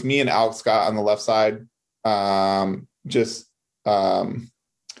it was me and Alex Scott on the left side. Had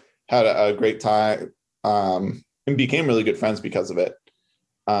a great time, and became really good friends because of it.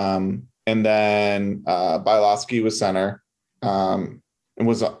 And then Bylowski was center, and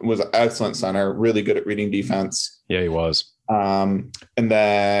was an excellent center, really good at reading defense. Yeah, he was. And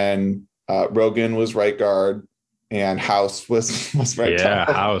then Rogan was right guard, and House was right guard.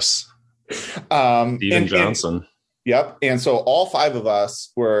 Yeah, House. Steven Johnson. Yep. And so all five of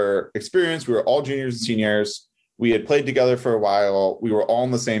us were experienced. We were all juniors and seniors. We had played together for a while. We were all on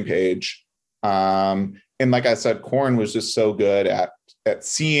the same page. And like I said, Corn was just so good at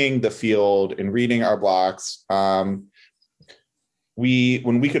seeing the field and reading our blocks. When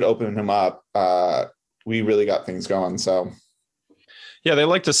we could open him up, we really got things going. So, yeah, they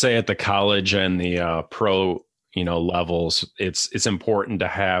like to say at the college and the pro, levels, it's important to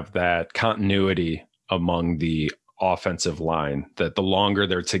have that continuity among the offensive line, that the longer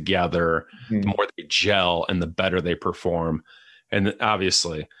they're together, the more they gel and the better they perform. And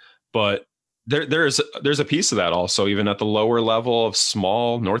obviously, but there's a piece of that also, even at the lower level of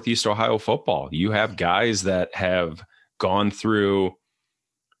small Northeast Ohio football. You have guys that have gone through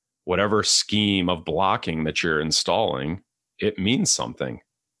whatever scheme of blocking that you're installing. It means something.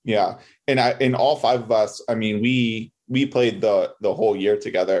 Yeah. And all five of us, I mean, we played the whole year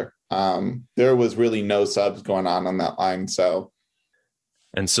together. There was really no subs going on that line. So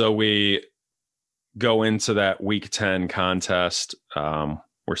we go into that week 10 contest.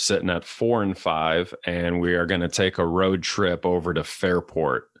 We're sitting at 4-5, and we are going to take a road trip over to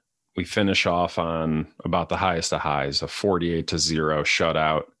Fairport. We finish off on about the highest of highs, a 48-0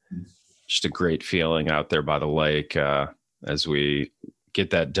 shutout. Just a great feeling out there by the lake as we get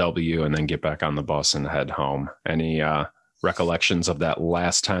that W and then get back on the bus and head home. Any recollections of that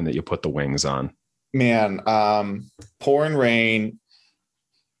last time that you put the wings on? Man, pouring rain,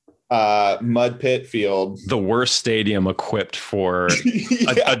 mud pit field. The worst stadium equipped for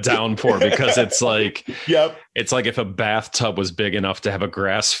a downpour, because it's like, yep. It's like if a bathtub was big enough to have a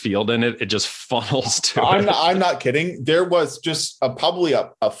grass field in it, it just funnels to it. I'm not kidding. There was just probably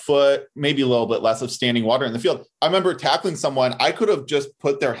a foot, maybe a little bit less of standing water in the field. I remember tackling someone. I could have just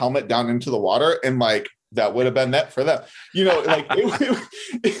put their helmet down into the water and like, that would have been that for them. You know, like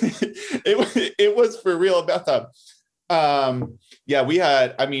it was for real a bathtub. Yeah, we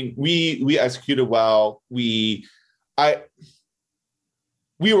executed well. We were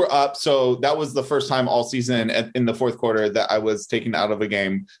up. So that was the first time all season in the fourth quarter that I was taken out of a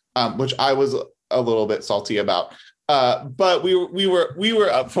game, which I was a little bit salty about. But we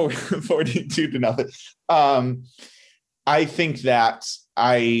were up 42-0. I think that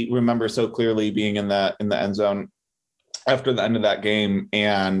I remember so clearly being in the end zone after the end of that game.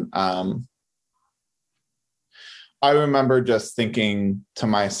 And I remember just thinking to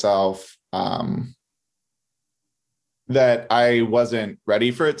myself that I wasn't ready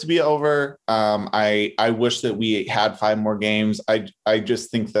for it to be over. I wish that we had 5 more games. I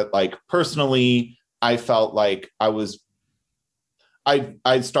just think that, like, personally, I felt like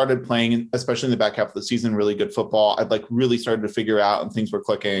I started playing, especially in the back half of the season, really good football. I'd like really started to figure out and things were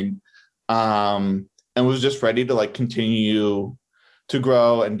clicking, and was just ready to like continue to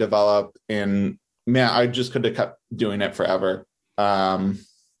grow and develop. And man, I just could have kept doing it forever.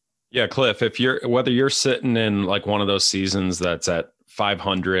 Yeah, Cliff, whether you're sitting in like one of those seasons that's at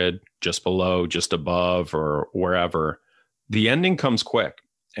 500, just below, just above, or wherever, the ending comes quick.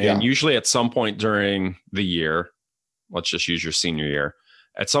 And usually at some point during the year, let's just use your senior year.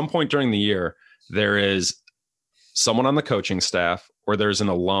 At some point during the year, there is someone on the coaching staff, or there's an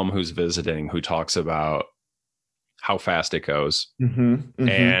alum who's visiting who talks about how fast it goes,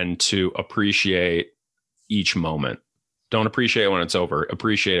 and to appreciate each moment. Don't appreciate it when it's over.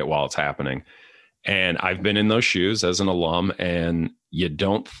 Appreciate it while it's happening. And I've been in those shoes as an alum, and you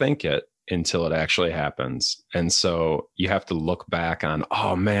don't think it until it actually happens. And so you have to look back on,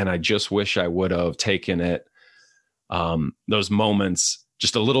 oh man, I just wish I would have taken it, those moments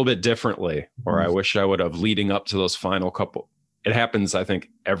just a little bit differently, or I wish I would have leading up to those final couple. It happens, I think,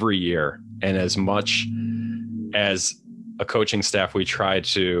 every year. And as much as a coaching staff, we try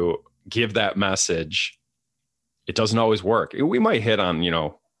to give that message, it doesn't always work. We might hit on,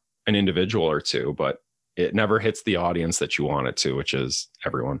 an individual or two, but it never hits the audience that you want it to, which is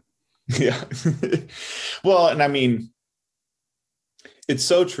everyone. Yeah. Well, and I mean, it's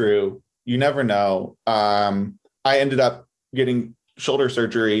so true. You never know. I ended up getting shoulder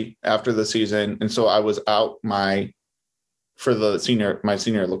surgery after the season. And so I was out my senior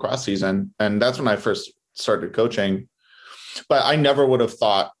lacrosse season. And that's when I first started coaching. But I never would have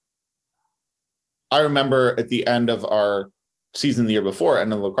thought. I remember at the end of our season the year before,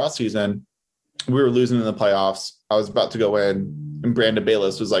 end of the lacrosse season, we were losing in the playoffs. I was about to go in, and Brandon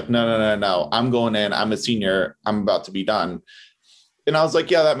Bayless was like, no, I'm going in. I'm a senior. I'm about to be done. And I was like,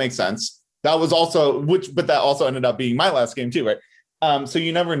 yeah, that makes sense. That was also, but that also ended up being my last game too, right? So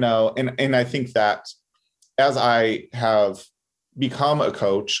you never know. And I think that as I have become a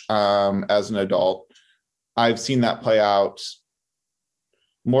coach as an adult, I've seen that play out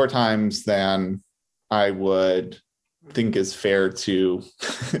more times than I would think is fair to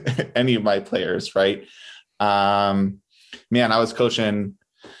any of my players, right? Man, I was coaching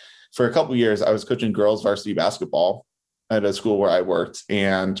for a couple of years. I was coaching girls varsity basketball at a school where I worked.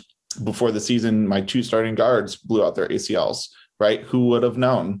 And before the season, my 2 starting guards blew out their ACLs, right? Who would have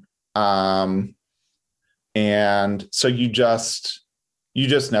known? And so you just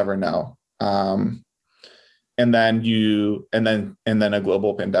never know. And then a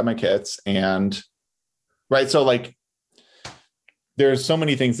global pandemic hits, and right. So like there's so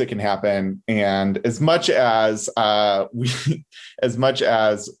many things that can happen, and as much as as much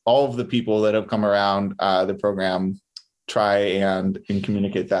as all of the people that have come around the program try and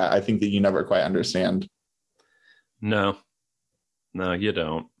communicate that, I think that you never quite understand. No, you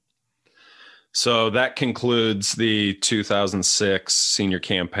don't. So that concludes the 2006 senior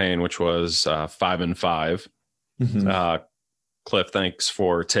campaign, which was 5-5. Mm-hmm. Cliff, thanks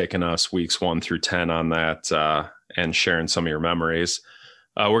for taking us weeks 1 through 10 on that and sharing some of your memories.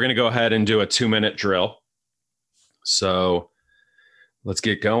 We're going to go ahead and do a 2-minute drill. So let's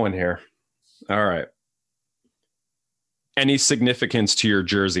get going here. All right. Any significance to your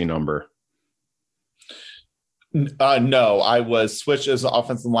jersey number? No, I was switched as an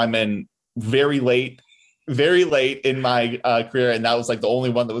offensive lineman very late in my career, and that was like the only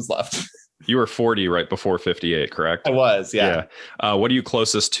one that was left. You were 40 right before 58, correct? I was, yeah. What are you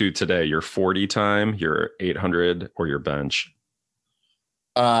closest to today? Your 40 time, your 800, or your bench?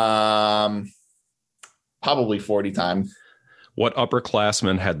 Probably 40 time. What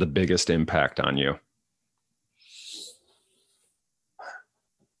upperclassman had the biggest impact on you?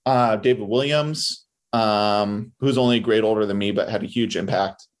 David Williams, who's only a grade older than me, but had a huge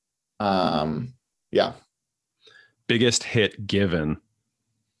impact. Yeah. Biggest hit given?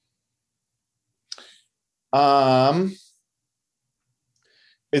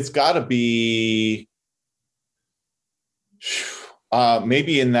 It's got to be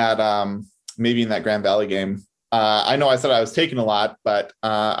maybe in that Grand Valley game. I know I said I was taking a lot, but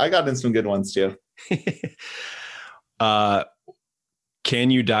I got in some good ones too.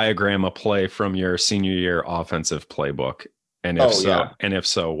 Can you diagram a play from your senior year offensive playbook? And if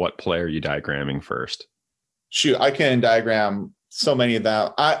so, what play are you diagramming first? Shoot, I can diagram so many of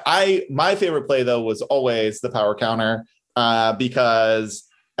them. My favorite play though was always the power counter, because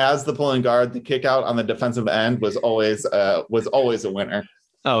as the pulling guard, the kick out on the defensive end was always a winner.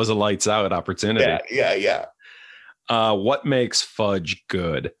 Oh, it was a lights out opportunity. Yeah. What makes fudge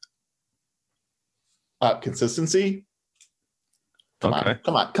good? Consistency. Come Okay.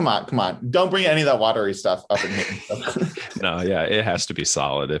 on. Don't bring any of that watery stuff up in here. No, yeah, it has to be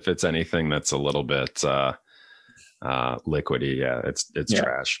solid. If it's anything that's a little bit liquidy, yeah, it's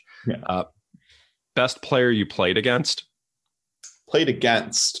trash. Yeah. Best player you played against? Played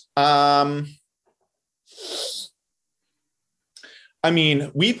against. I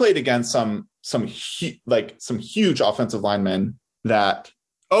mean, we played against some huge offensive linemen that.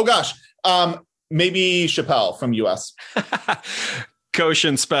 Oh gosh. Maybe Chappelle from US.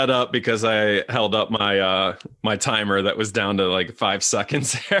 Koshin sped up because I held up my timer that was down to like 5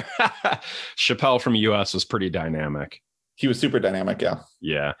 seconds there. Chappelle from US was pretty dynamic. He was super dynamic, yeah.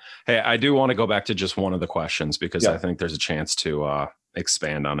 Yeah. Hey, I do want to go back to just one of the questions because I think there's a chance to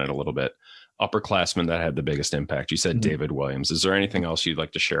expand on it a little bit. Upperclassman that had the biggest impact. You said David Williams. Is there anything else you'd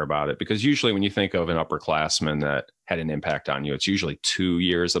like to share about it? Because usually when you think of an upperclassman that had an impact on you, it's usually 2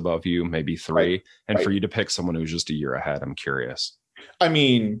 years above you, maybe 3. Right. And for you to pick someone who's just a year ahead, I'm curious. I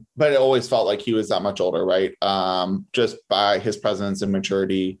mean, but it always felt like he was that much older, right? Just by his presence and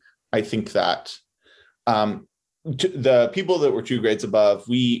maturity. I think that the people that were 2 grades above,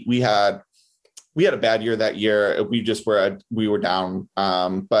 we had a bad year that year. We were down,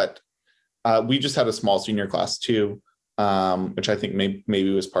 but we just had a small senior class too, which I think maybe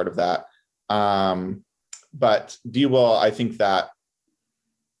was part of that. But D-Will, I think that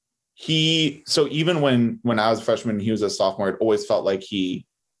so even when I was a freshman, he was a sophomore, it always felt like he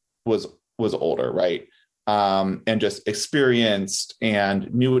was older, right? And just experienced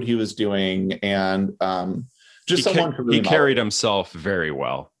and knew what he was doing. And just someone who really carried himself very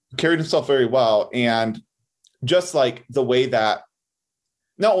well. And just like the way that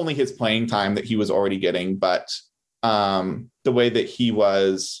not only his playing time that he was already getting, but the way that he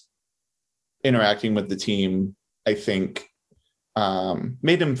was interacting with the team, I think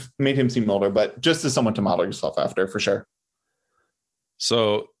made him seem older, but just as someone to model yourself after, for sure.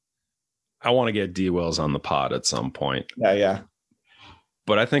 So I want to get D-Wills on the pod at some point. Yeah.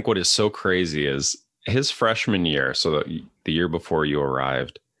 But I think what is so crazy is his freshman year, so the year before you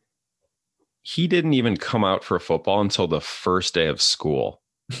arrived, he didn't even come out for football until the first day of school.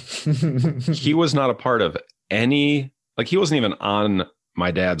 He was not a part of any, like he wasn't even on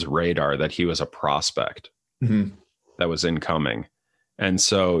my dad's radar that he was a prospect that was incoming. And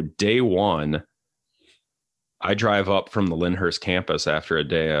so day one, I drive up from the Lyndhurst campus after a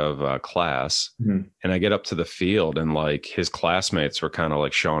day of class, and I get up to the field, and like his classmates were kind of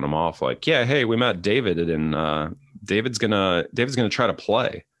like showing him off, like, "Yeah, hey, we met David, and David's gonna try to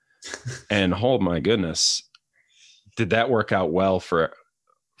play." And oh my goodness, did that work out well for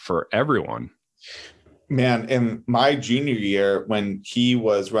everyone? Man, in my junior year, when he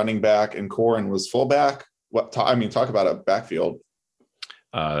was running back and Corin was fullback, talk about a backfield.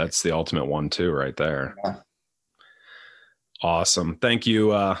 That's the ultimate 1-2 right there. Yeah. Awesome. Thank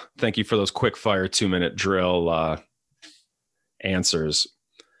you. Thank you for those quick fire 2-minute drill answers.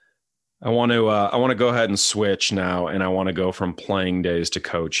 I want to go ahead and switch now, and I want to go from playing days to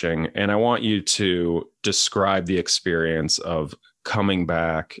coaching. And I want you to describe the experience of coming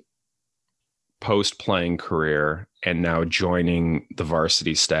back post-playing career and now joining the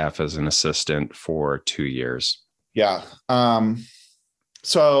varsity staff as an assistant for 2 years. Yeah.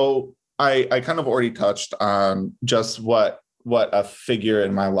 So I kind of already touched on just what a figure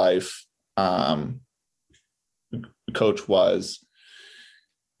in my life Coach was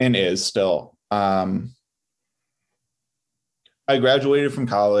and is still. I graduated from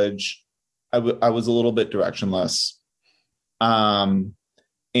college. I was a little bit directionless.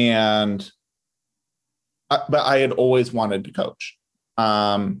 But I had always wanted to coach.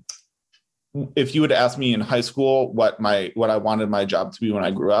 If you would ask me in high school what I wanted my job to be when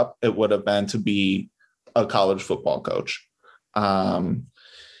I grew up, it would have been to be a college football coach. And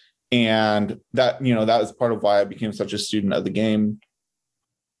that was part of why I became such a student of the game.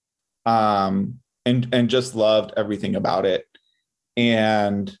 And just loved everything about it.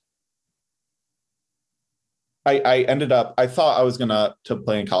 And I ended up, I thought I was going to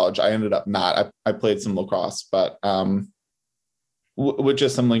play in college. I ended up not. I played some lacrosse, but with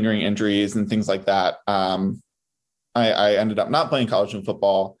just some lingering injuries and things like that, I ended up not playing college and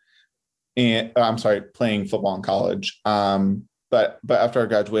football. And playing football in college. But after I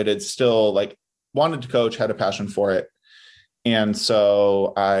graduated, still wanted to coach, had a passion for it. And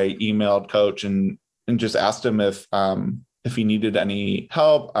so I emailed Coach and just asked him if he needed any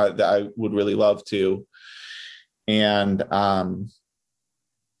help, that I would really love to. And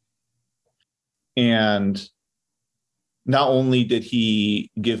not only did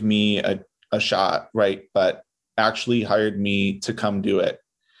he give me a shot, right, but actually hired me to come do it.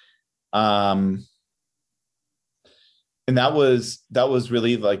 And that was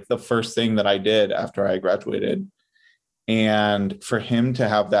really the first thing that I did after I graduated. And for him to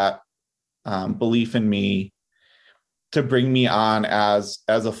have that belief in me, to bring me on as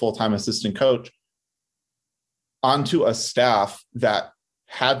a full-time assistant coach onto a staff that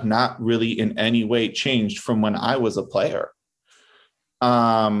had not really in any way changed from when I was a player.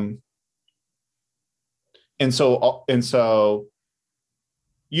 And so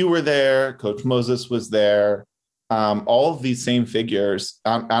you were there, Coach Moses was there, all of these same figures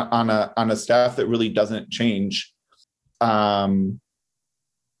on a staff that really doesn't change.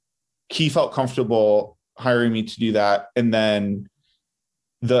 He felt comfortable hiring me to do that. And then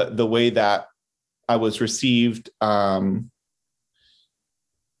the way that I was received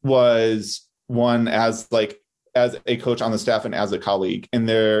was one as a coach on the staff and as a colleague. And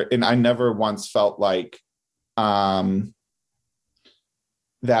I never once felt like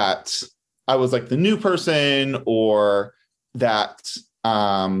that I was the new person, or that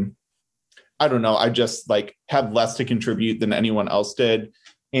I don't know, I just had less to contribute than anyone else did.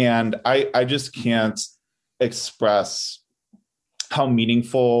 And I just can't express how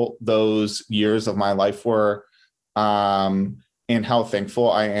meaningful those years of my life were, and how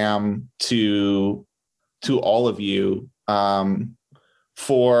thankful I am to all of you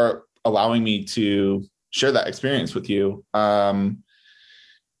for allowing me to share that experience with you.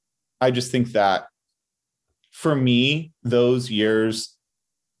 I just think that for me, those years,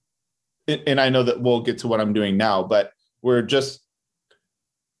 and I know that we'll get to what I'm doing now, but were just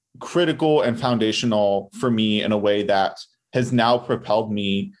critical and foundational for me in a way that has now propelled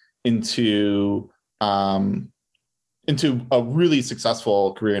me into a really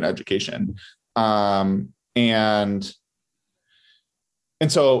successful career in education. And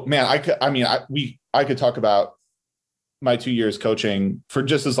so, man, I could talk about my 2 years coaching for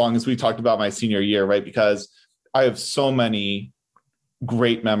just as long as we talked about my senior year, right? Because I have so many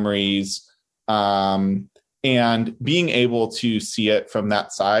great memories, and being able to see it from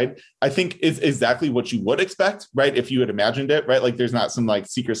that side, I think is exactly what you would expect, right? If you had imagined it, right? There's not some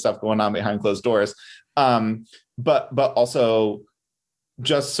secret stuff going on behind closed doors, but also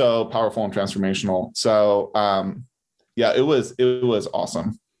just so powerful and transformational. So, yeah, it was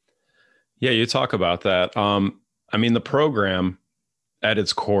awesome. Yeah, you talk about that. The program at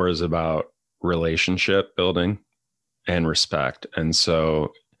its core is about relationship building and respect. And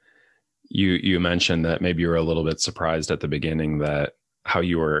so you mentioned that maybe you were a little bit surprised at the beginning that how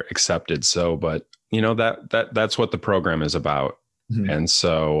you were accepted. So, but that's what the program is about. Mm-hmm. And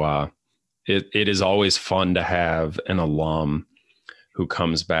so it is always fun to have an alum who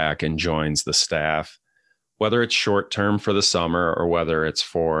comes back and joins the staff whether it's short term for the summer or whether it's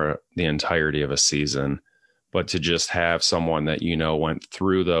for the entirety of a season, but to just have someone that, went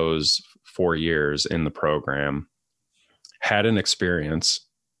through those 4 years in the program, had an experience,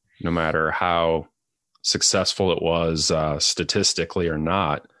 no matter how successful it was statistically or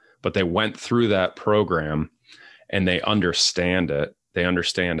not, but they went through that program and they understand it. They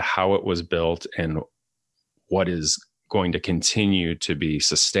understand how it was built and what is going to continue to be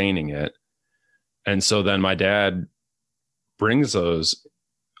sustaining it. And so then my dad brings those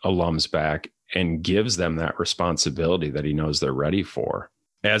alums back and gives them that responsibility that he knows they're ready for.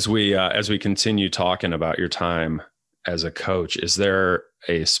 As we continue talking about your time as a coach, is there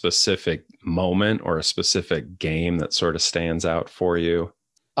a specific moment or a specific game that sort of stands out for you?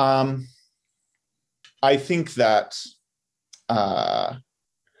 I think that, I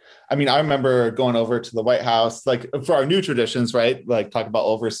remember going over to the White House, like for our new traditions, right? Like talk about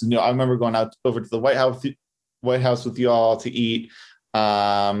old versus new. I remember going out over to the White House with you all to eat.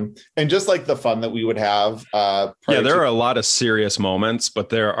 And just like the fun that we would have. There are a lot of serious moments, but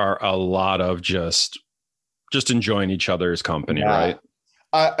there are a lot of just enjoying each other's company, right?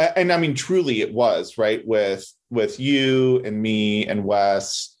 And truly it was, right? With you and me and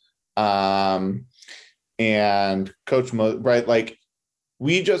Wes, and Coach Mo, right? Like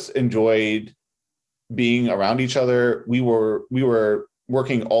we just enjoyed being around each other. We were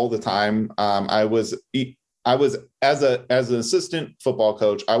working all the time. I was as an assistant football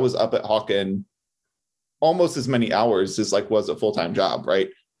coach, I was up at Hawken almost as many hours as was a full-time job, right?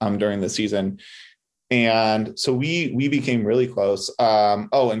 During the season. And so we became really close.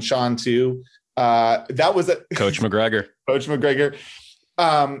 And Sean too. That was Coach McGregor. Coach McGregor,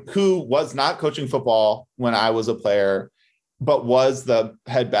 who was not coaching football when I was a player, but was the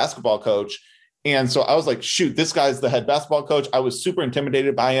head basketball coach. And so I was like, shoot, this guy's the head basketball coach. I was super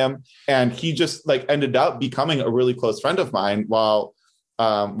intimidated by him. And he just ended up becoming a really close friend of mine while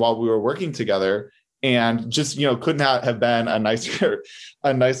we were working together, and just, could not have been a nicer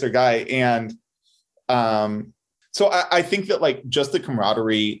guy. And so I think that just the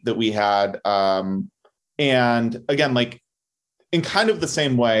camaraderie that we had, and again, in kind of the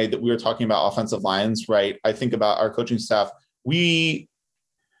same way that we were talking about offensive lines, right? I think about our coaching staff, without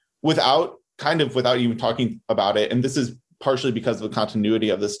even talking about it, and this is partially because of the continuity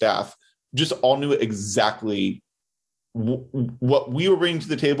of the staff, just all knew exactly what we were bringing to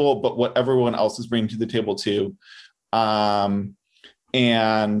the table, but what everyone else is bringing to the table too. And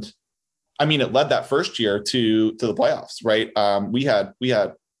it led that first year to the playoffs, right? We had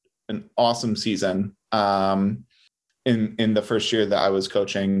an awesome season in the first year that I was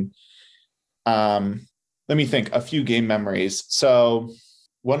coaching. Let me think, a few game memories. So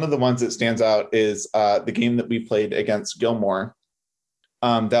one of the ones that stands out is the game that we played against Gilmore.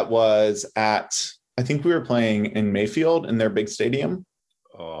 That was I think we were playing in Mayfield in their big stadium.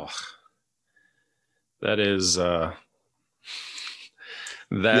 Oh, that is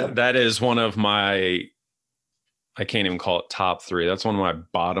that is one of my, I can't even call it top three. That's one of my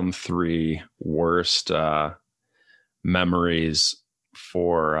bottom three worst memories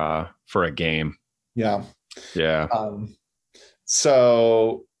for a game. Yeah. Yeah.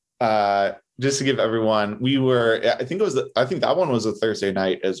 So just to give everyone, I think that one was a Thursday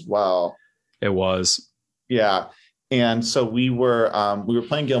night as well. It was. Yeah. And so we were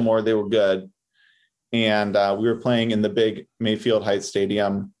playing Gilmore. They were good. And we were playing in the big Mayfield Heights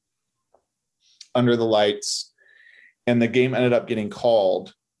Stadium under the lights. And the game ended up getting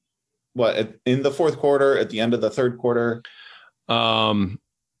called in the fourth quarter, at the end of the third quarter.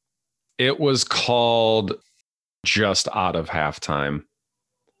 It was called just out of halftime.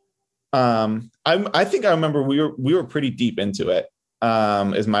 I think I remember we were pretty deep into it,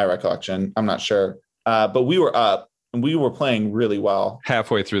 is my recollection. I'm not sure. But we were up and we were playing really well.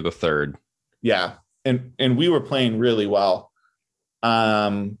 Halfway through the third. Yeah. And we were playing really well.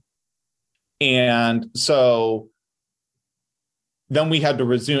 And so then we had to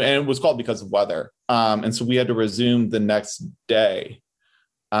resume, and it was called because of weather. And so we had to resume the next day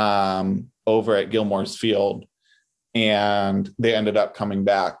over at Gilmore's Field, and they ended up coming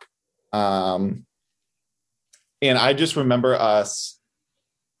back. And I just remember us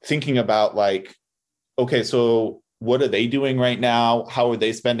thinking about okay, so what are they doing right now? How are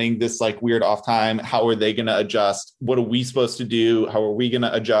they spending this weird off time? How are they going to adjust? What are we supposed to do? How are we going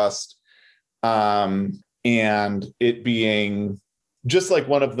to adjust? And it being just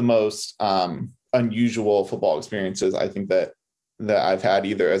one of the most unusual football experiences I think that I've had,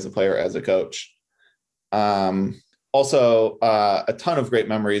 either as a player or as a coach. Also, a ton of great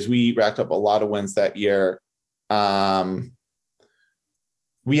memories. We racked up a lot of wins that year.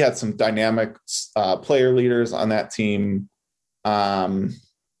 we had some dynamic player leaders on that team. And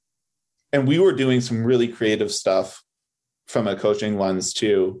we were doing some really creative stuff from a coaching lens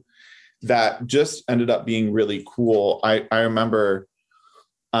too, that just ended up being really cool. I remember,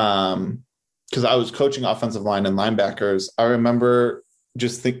 because I was coaching offensive line and linebackers, I remember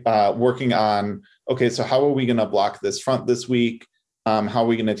just working on, okay, so how are we going to block this front this week? How are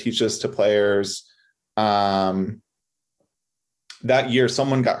we going to teach this to players? That year,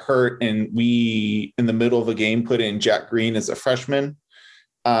 someone got hurt, and we, in the middle of a game, put in Jack Green as a freshman.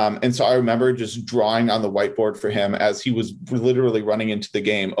 And so I remember just drawing on the whiteboard for him as he was literally running into the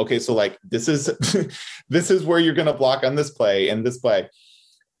game. Okay, so like this is this is where you're going to block on this play and this play,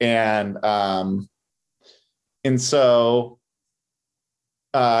 and so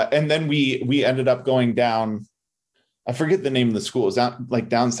and then we ended up going down. I forget the name of the school. It was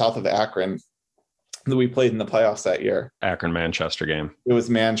down south of Akron that we played in the playoffs that year. Akron-Manchester game. It was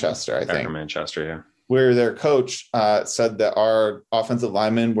Manchester, I think. Akron-Manchester, yeah. Where their coach said that our offensive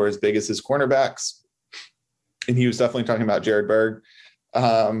linemen were as big as his cornerbacks. And he was definitely talking about Jared Berg.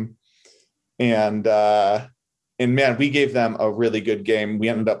 And man, we gave them a really good game. We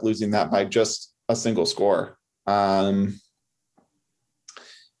ended up losing that by just a single score.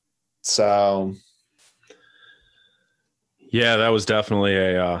 So... Yeah, that was definitely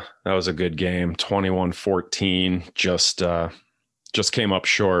a good game. 21-14, just came up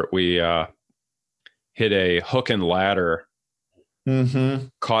short. We hit a hook and ladder,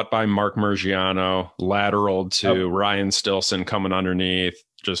 caught by Mark Murgiano, lateraled to Ryan Stilson coming underneath,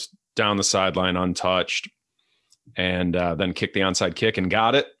 just down the sideline untouched, and then kicked the onside kick and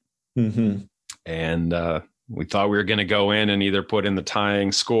got it. And we thought we were going to go in and either put in the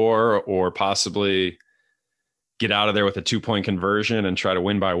tying score or possibly get out of there with a 2-point conversion and try to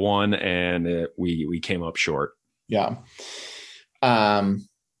win by 1. And we came up short. Yeah.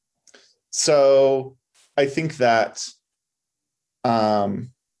 So I think that, that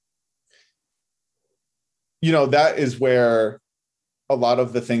is where a lot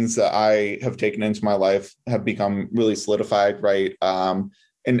of the things that I have taken into my life have become really solidified. Right. And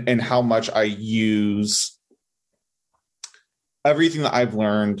how much I use everything that I've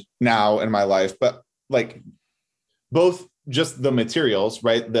learned now in my life, but like, both just the materials,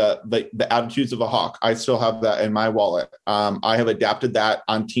 right? The attitudes of a Hawk. I still have that in my wallet. I have adapted that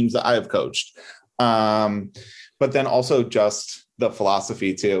on teams that I have coached. But then also just the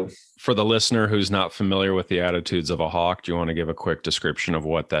philosophy too. For the listener who's not familiar with the attitudes of a Hawk, do you want to give a quick description of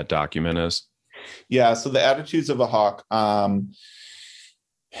what that document is? Yeah. So the attitudes of a Hawk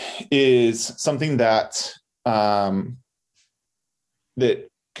is something that that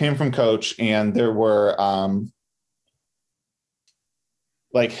came from Coach, and there were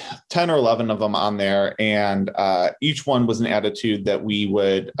like 10 or 11 of them on there. And each one was an attitude that we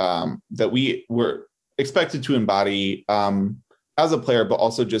were expected to embody as a player, but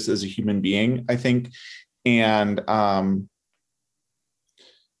also just as a human being, I think. And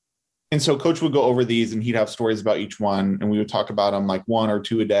so Coach would go over these, and he'd have stories about each one, and we would talk about them like 1 or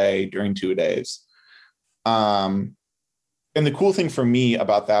 2 a day during 2 days. And the cool thing for me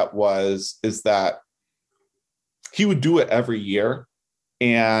about that is that he would do it every year,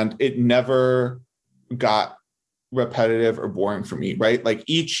 and it never got repetitive or boring for me, right? Like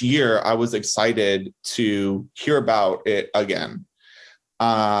each year I was excited to hear about it again,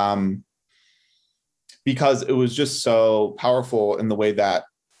 because it was just so powerful in the way that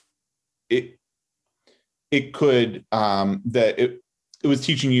it was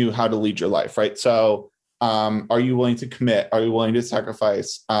teaching you how to lead your life, right? So are you willing to commit? Are you willing to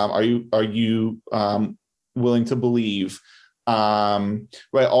sacrifice? Are you willing to believe? Right,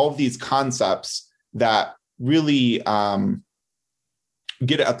 all of these concepts that really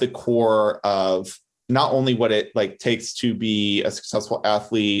get at the core of not only what it like takes to be a successful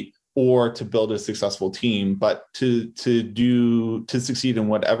athlete or to build a successful team, but to succeed in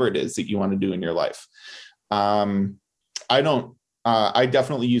whatever it is that you want to do in your life. I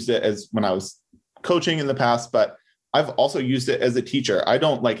definitely used it as when I was coaching in the past, but I've also used it as a teacher. I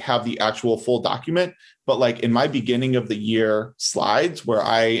don't like have the actual full document, but like in my beginning of the year slides where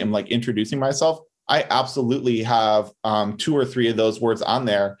I am like introducing myself, I absolutely have 2 or 3 of those words on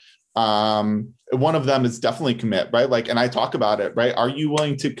there. One of them is definitely commit, right? Like, and I talk about it, right? Are you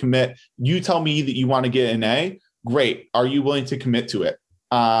willing to commit? You tell me that you want to get an A. Great. Are you willing to commit to it?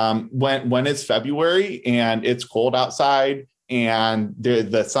 When it's February and it's cold outside and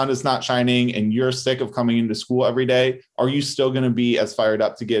the sun is not shining and you're sick of coming into school every day, are you still going to be as fired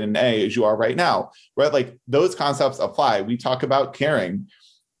up to get an A as you are right now? Right? Like those concepts apply. We talk about caring.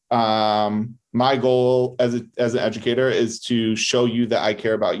 my goal as an educator is to show you that I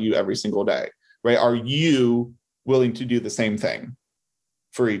care about you every single day, right? Are you willing to do the same thing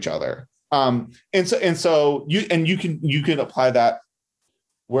for each other? And so you can apply that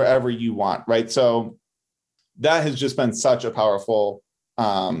wherever you want, right? So that has just been such a powerful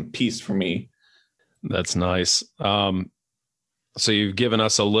piece for me. That's nice. So you've given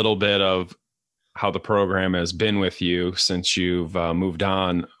us a little bit of how the program has been with you since you've moved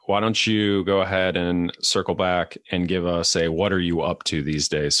on. Why don't you go ahead and circle back and give us what are you up to these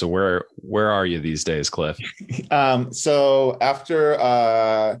days? So where are you these days, Cliff? So after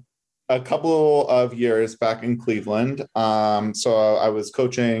a couple of years back in Cleveland, so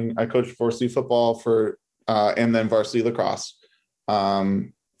I coached varsity football and then varsity lacrosse.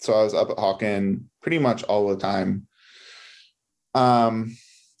 So I was up at Hawken pretty much all the time.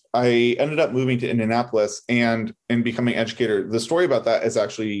 I ended up moving to Indianapolis and becoming an educator. The story about that is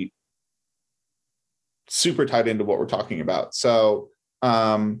actually super tied into what we're talking about. So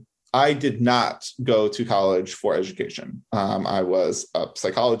I did not go to college for education. I was a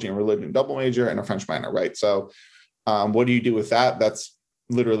psychology and religion double major and a French minor, right? So what do you do with that? That's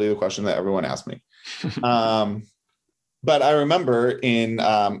literally the question that everyone asked me. But I remember in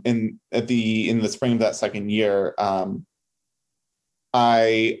the spring of that second year,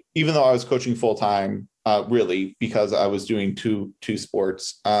 even though I was coaching full time, really because I was doing two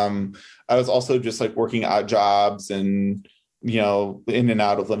sports, I was also just like working odd jobs and in and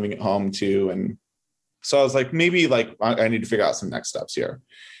out of living at home too. And so I was like, maybe like I need to figure out some next steps here.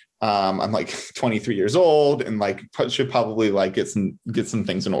 I'm like 23 years old and like should probably like get some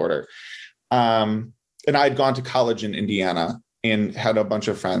things in order. And I'd gone to college in Indiana and had a bunch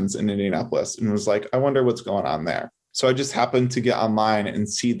of friends in Indianapolis and was like, I wonder what's going on there. So I just happened to get online and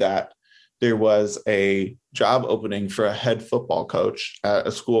see that there was a job opening for a head football coach at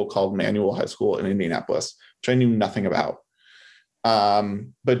a school called Manual High School in Indianapolis, which I knew nothing about.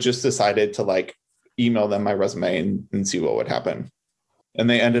 But just decided to like email them my resume and see what would happen. And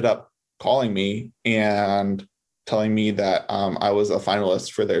they ended up calling me and telling me that I was a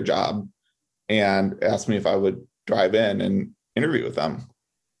finalist for their job and asked me if I would drive in and interview with them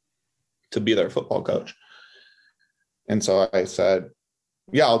to be their football coach. And so I said,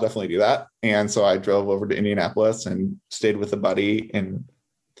 yeah, I'll definitely do that. And so I drove over to Indianapolis and stayed with a buddy and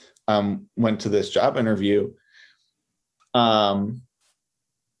went to this job interview. And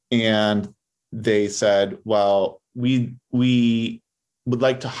they said, well, we would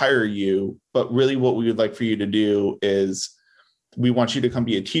like to hire you, but really what we would like for you to do is we want you to come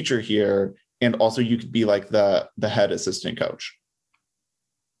be a teacher here. And also you could be like the head assistant coach.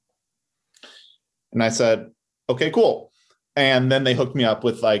 And I said, okay, cool. And then they hooked me up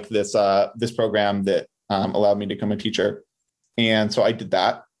with like this program that allowed me to become a teacher. And so I did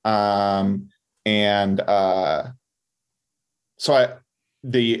that. So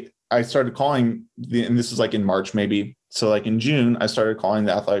I started calling and this was like in March, maybe. So like in June, I started calling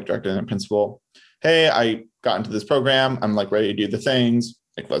the athletic director and the principal. Hey, I got into this program. I'm like ready to do the things.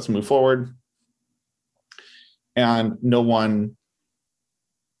 Like, let's move forward. And no one,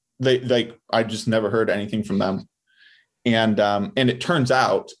 I just never heard anything from them. And it turns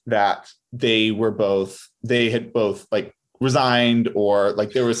out that they had both like resigned or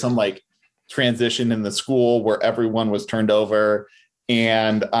like there was some like transition in the school where everyone was turned over.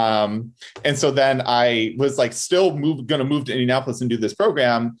 And so then I was like still going to move to Indianapolis and do this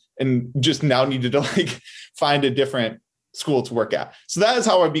program and just now needed to like find a different school to work at. So that is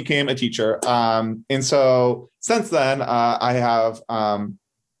how I became a teacher. And so since then I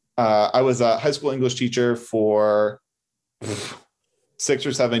was a high school English teacher for 6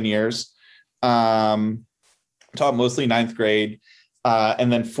 or 7 years, taught mostly ninth grade.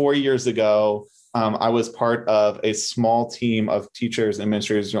 And then 4 years ago, I was part of a small team of teachers and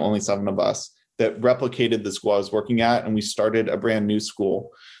administrators, only 7 of us, that replicated the school I was working at. And we started a brand new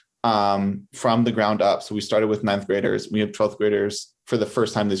school from the ground up. So we started with 9th graders. We have 12th graders for the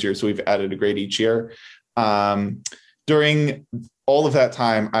first time this year. So we've added a grade each year. During all of that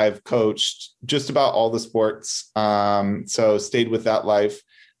time, I've coached just about all the sports. So stayed with that life.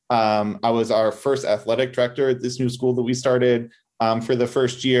 I was our first athletic director at this new school that we started for the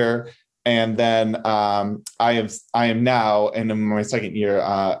first year. And then I am now, and in my second year,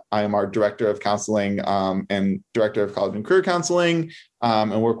 I am our director of counseling and director of college and career counseling,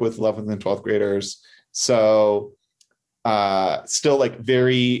 and work with 11th and 12th graders. So still like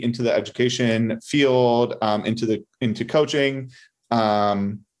very into the education field, into coaching,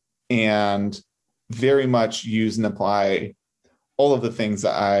 and very much use and apply all of the things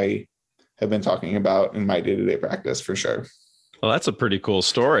that I have been talking about in my day-to-day practice for sure. Well, that's a pretty cool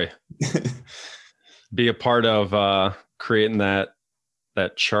story. Be a part of creating that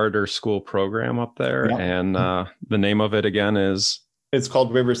charter school program up there. Yeah. And the name of it again is? It's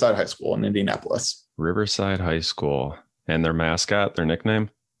called Riverside High School in Indianapolis. Riverside High School. And their mascot, their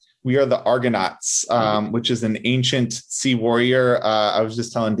nickname? We are the Argonauts, which is an ancient sea warrior. I was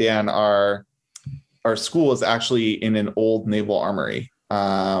just telling Dan, our school is actually in an old naval armory.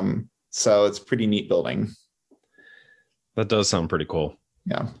 So it's a pretty neat building. That does sound pretty cool.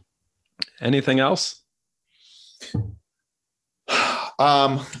 Yeah. Anything else?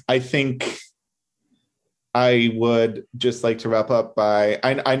 I think I would just like to wrap up by,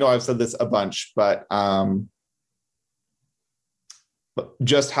 I know I've said this a bunch, but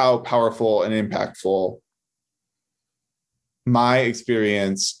just how powerful and impactful my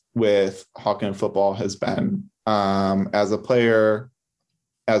experience with Hawken football has been, as a player,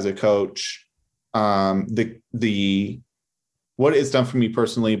 as a coach, the what it's done for me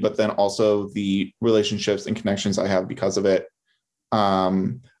personally, but then also the relationships and connections I have because of it,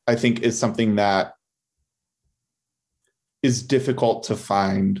 I think is something that is difficult to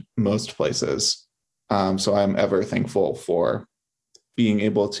find most places. So I'm ever thankful for being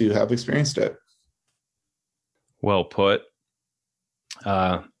able to have experienced it. Well put.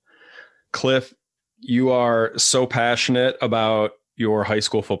 Cliff, you are so passionate about your high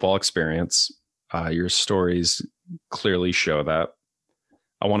school football experience. Your stories clearly show that.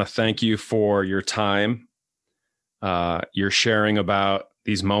 I want to thank you for your time. You're sharing about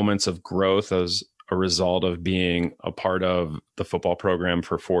these moments of growth as a result of being a part of the football program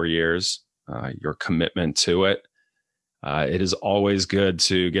for 4 years, your commitment to it. It is always good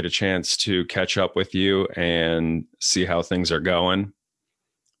to get a chance to catch up with you and see how things are going.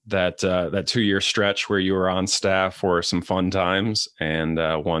 That 2-year stretch where you were on staff were some fun times, and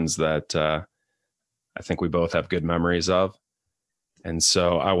ones that I think we both have good memories of. And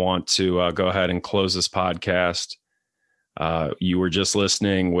so I want to go ahead and close this podcast. You were just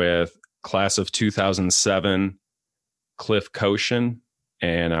listening with class of 2007, Cliff Koshin,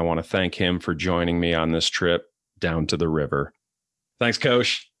 and I want to thank him for joining me on this trip down to the river. Thanks,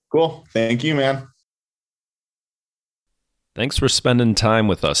 Coach. Cool. Thank you, man. Thanks for spending time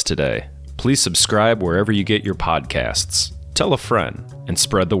with us today. Please subscribe wherever you get your podcasts. Tell a friend and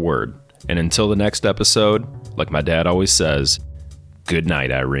spread the word. And until the next episode, like my dad always says, good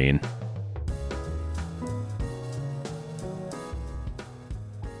night, Irene.